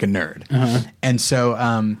looked like a nerd. Uh-huh. And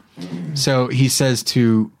so he says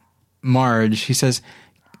to Marge, he says,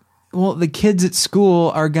 "Well, the kids at school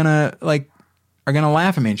are gonna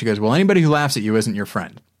laugh at me." And she goes, "Well, anybody who laughs at you isn't your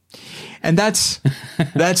friend." And that's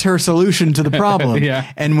her solution to the problem.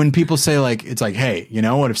 Yeah. And when people say like, it's like, hey, you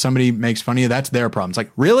know what? If somebody makes fun of you, that's their problem. It's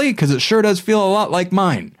like, really? Because it sure does feel a lot like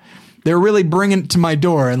mine. They're really bringing it to my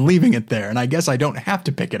door and leaving it there. And I guess I don't have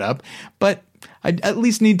to pick it up, but I at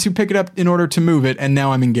least need to pick it up in order to move it. And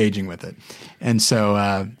now I'm engaging with it. And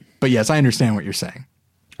so, but yes, I understand what you're saying.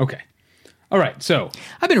 Okay. All right. So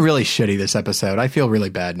I've been really shitty this episode. I feel really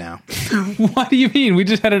bad now. What do you mean? We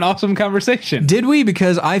just had an awesome conversation. Did we?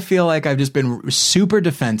 Because I feel like I've just been super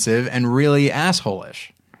defensive and really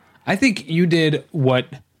asshole-ish. I think you did what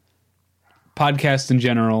podcasts in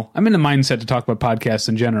general. I'm in the mindset to talk about podcasts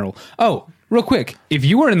in general. Oh, real quick. If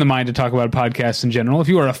you are in the mind to talk about podcasts in general, if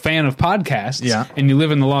you are a fan of podcasts and you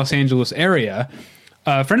live in the Los Angeles area,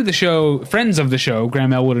 friends of the show,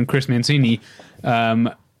 Graham Elwood and Chris Mancini,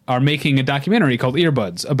 are making a documentary called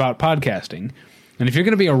Earbuds about podcasting. And if you're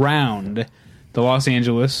going to be around the Los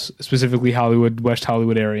Angeles, specifically Hollywood, West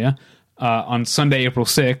Hollywood area, on Sunday, April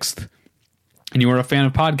 6th, and you are a fan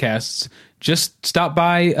of podcasts, just stop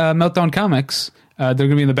by Meltdown Comics. They're going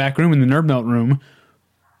to be in the back room, in the Nerd Melt room,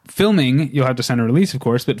 filming, you'll have to send a release, of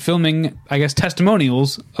course, but filming, I guess,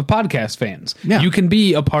 testimonials of podcast fans. Yeah. You can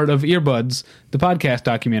be a part of Earbuds, the podcast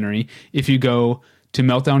documentary, if you go to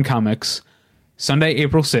Meltdown Comics Sunday,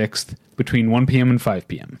 April 6th, between 1 p.m. and 5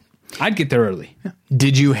 p.m. I'd get there early.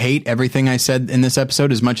 Did you hate everything I said in this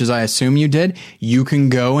episode as much as I assume you did? You can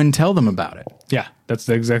go and tell them about it. Yeah, that's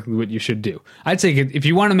exactly what you should do. I'd say if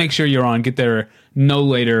you want to make sure you're on, get there no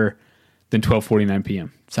later than 12:49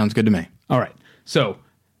 p.m. Sounds good to me. All right. So,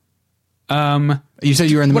 you said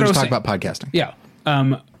you were in the mood to talk about podcasting. Yeah.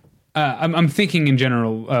 I'm thinking in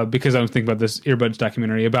general, because I was thinking about this Earbuds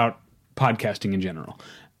documentary, about podcasting in general.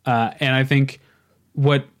 And I think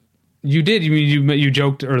what you did, you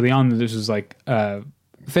joked early on that this was like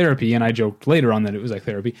therapy, and I joked later on that it was like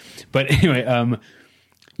therapy. But anyway,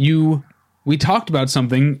 we talked about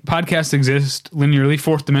something. Podcasts exist linearly,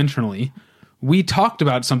 fourth dimensionally. We talked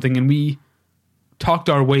about something, and we talked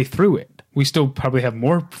our way through it. We still probably have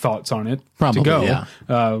more thoughts on it Probably, to go. yeah.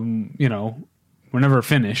 You know, we're never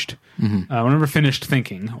finished. We're never finished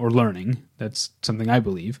thinking or learning. That's something I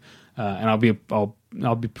believe. And I'll be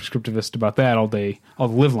prescriptivist about that all day, all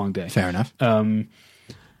the live long day. Fair enough.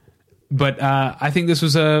 But I think this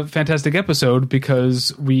was a fantastic episode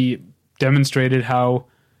because we demonstrated how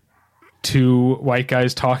two white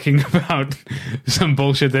guys talking about some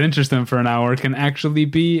bullshit that interests them for an hour can actually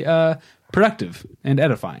be productive and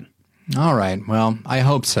edifying. All right. Well, I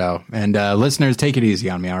hope so. And listeners, take it easy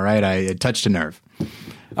on me, all right? It touched a nerve.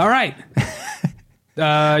 All right.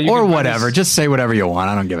 Or whatever. Just say whatever you want.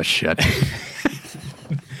 I don't give a shit.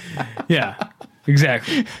 Yeah,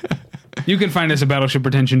 exactly. You can find us at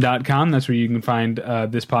battleshippretension.com. That's where you can find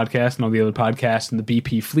this podcast and all the other podcasts in the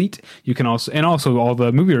BP fleet. You can also all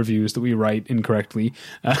the movie reviews that we write incorrectly.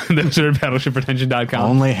 Those are at battleshippretension.com.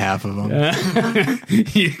 Only half of them.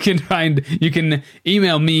 You can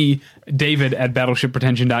email me, David, at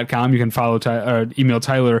battleshippretension.com. You can email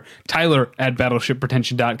Tyler at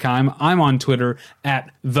battleshippretension.com. I'm on Twitter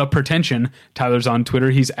at The Pretension. Tyler's on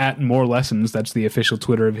Twitter. He's at More Lessons. That's the official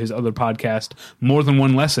Twitter of his other podcast, More Than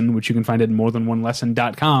One Lesson, which you can find at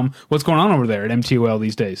morethanonelesson.com. What's going on over there at MTOL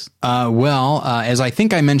these days? As I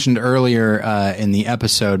think I mentioned earlier in the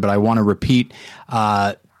episode, but I want to repeat,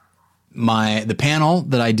 the panel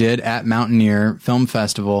that I did at Mountaineer Film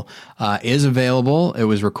Festival is available. It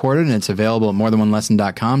was recorded and it's available at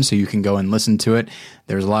morethanonelesson.com, so you can go and listen to it.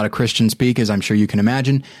 There's a lot of Christian speak, as I'm sure you can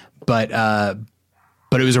imagine, but it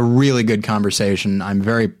was a really good conversation.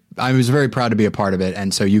 I was very proud to be a part of it,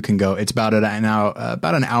 and so you can go. It's about an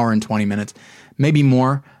hour and 20 minutes, maybe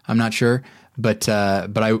more. I'm not sure. But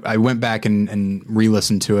I went back and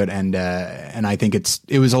re-listened to it, and I think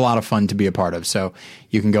it was a lot of fun to be a part of. So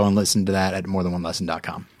you can go and listen to that at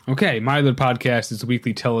morethanonelesson.com. Okay, my other podcast is a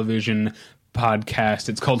weekly television podcast.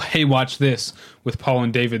 It's called Hey Watch This with Paul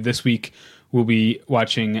and David. This week we'll be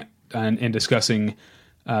watching and discussing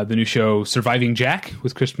the new show Surviving Jack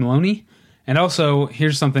with Chris Maloney. And also,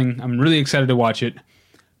 here's something, I'm really excited to watch it,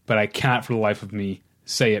 but I cannot for the life of me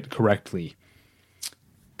say it correctly.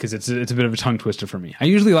 Because it's a bit of a tongue twister for me. I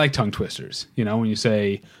usually like tongue twisters. You know, when you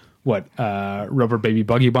say, rubber baby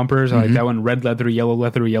buggy bumpers. I like that one. Red leather, yellow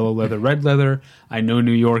leather, red leather. I know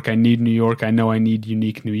New York. I need New York. I know I need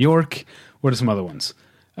unique New York. What are some other ones?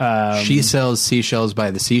 She sells seashells by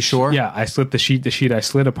the seashore. Yeah, I slit the sheet I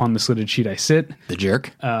slit, upon the slitted sheet I sit. The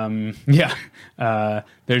jerk. Yeah.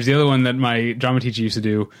 There's the other one that my drama teacher used to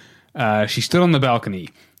do. She stood on the balcony,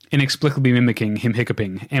 inexplicably mimicking him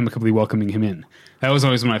hiccuping, amicably welcoming him in. That was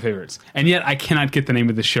always one of my favorites. And yet I cannot get the name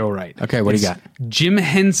of the show right. Okay, what do you got? Jim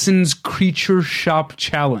Henson's Creature Shop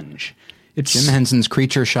Challenge. It's Jim Henson's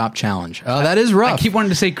Creature Shop Challenge. Oh, that is rough. I keep wanting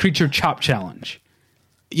to say Creature Chop Challenge.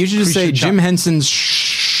 You should just say Jim Henson's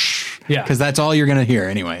shh. Yeah. Because that's all you're going to hear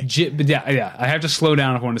anyway. Yeah. I have to slow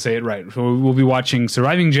down if I want to say it right. So we'll be watching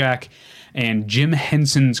Surviving Jack and Jim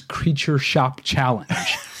Henson's Creature Shop Challenge.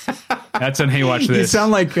 That's on Hey Watch This. You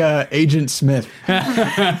sound like Agent Smith.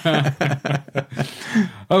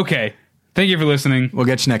 Okay. Thank you for listening. We'll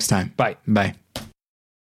get you next time. Bye. Bye.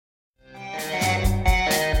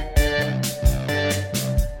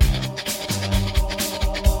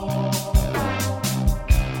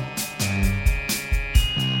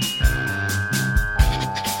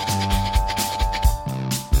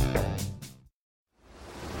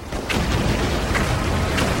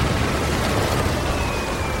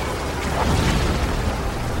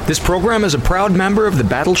 This program is a proud member of the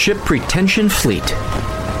Battleship Pretension Fleet.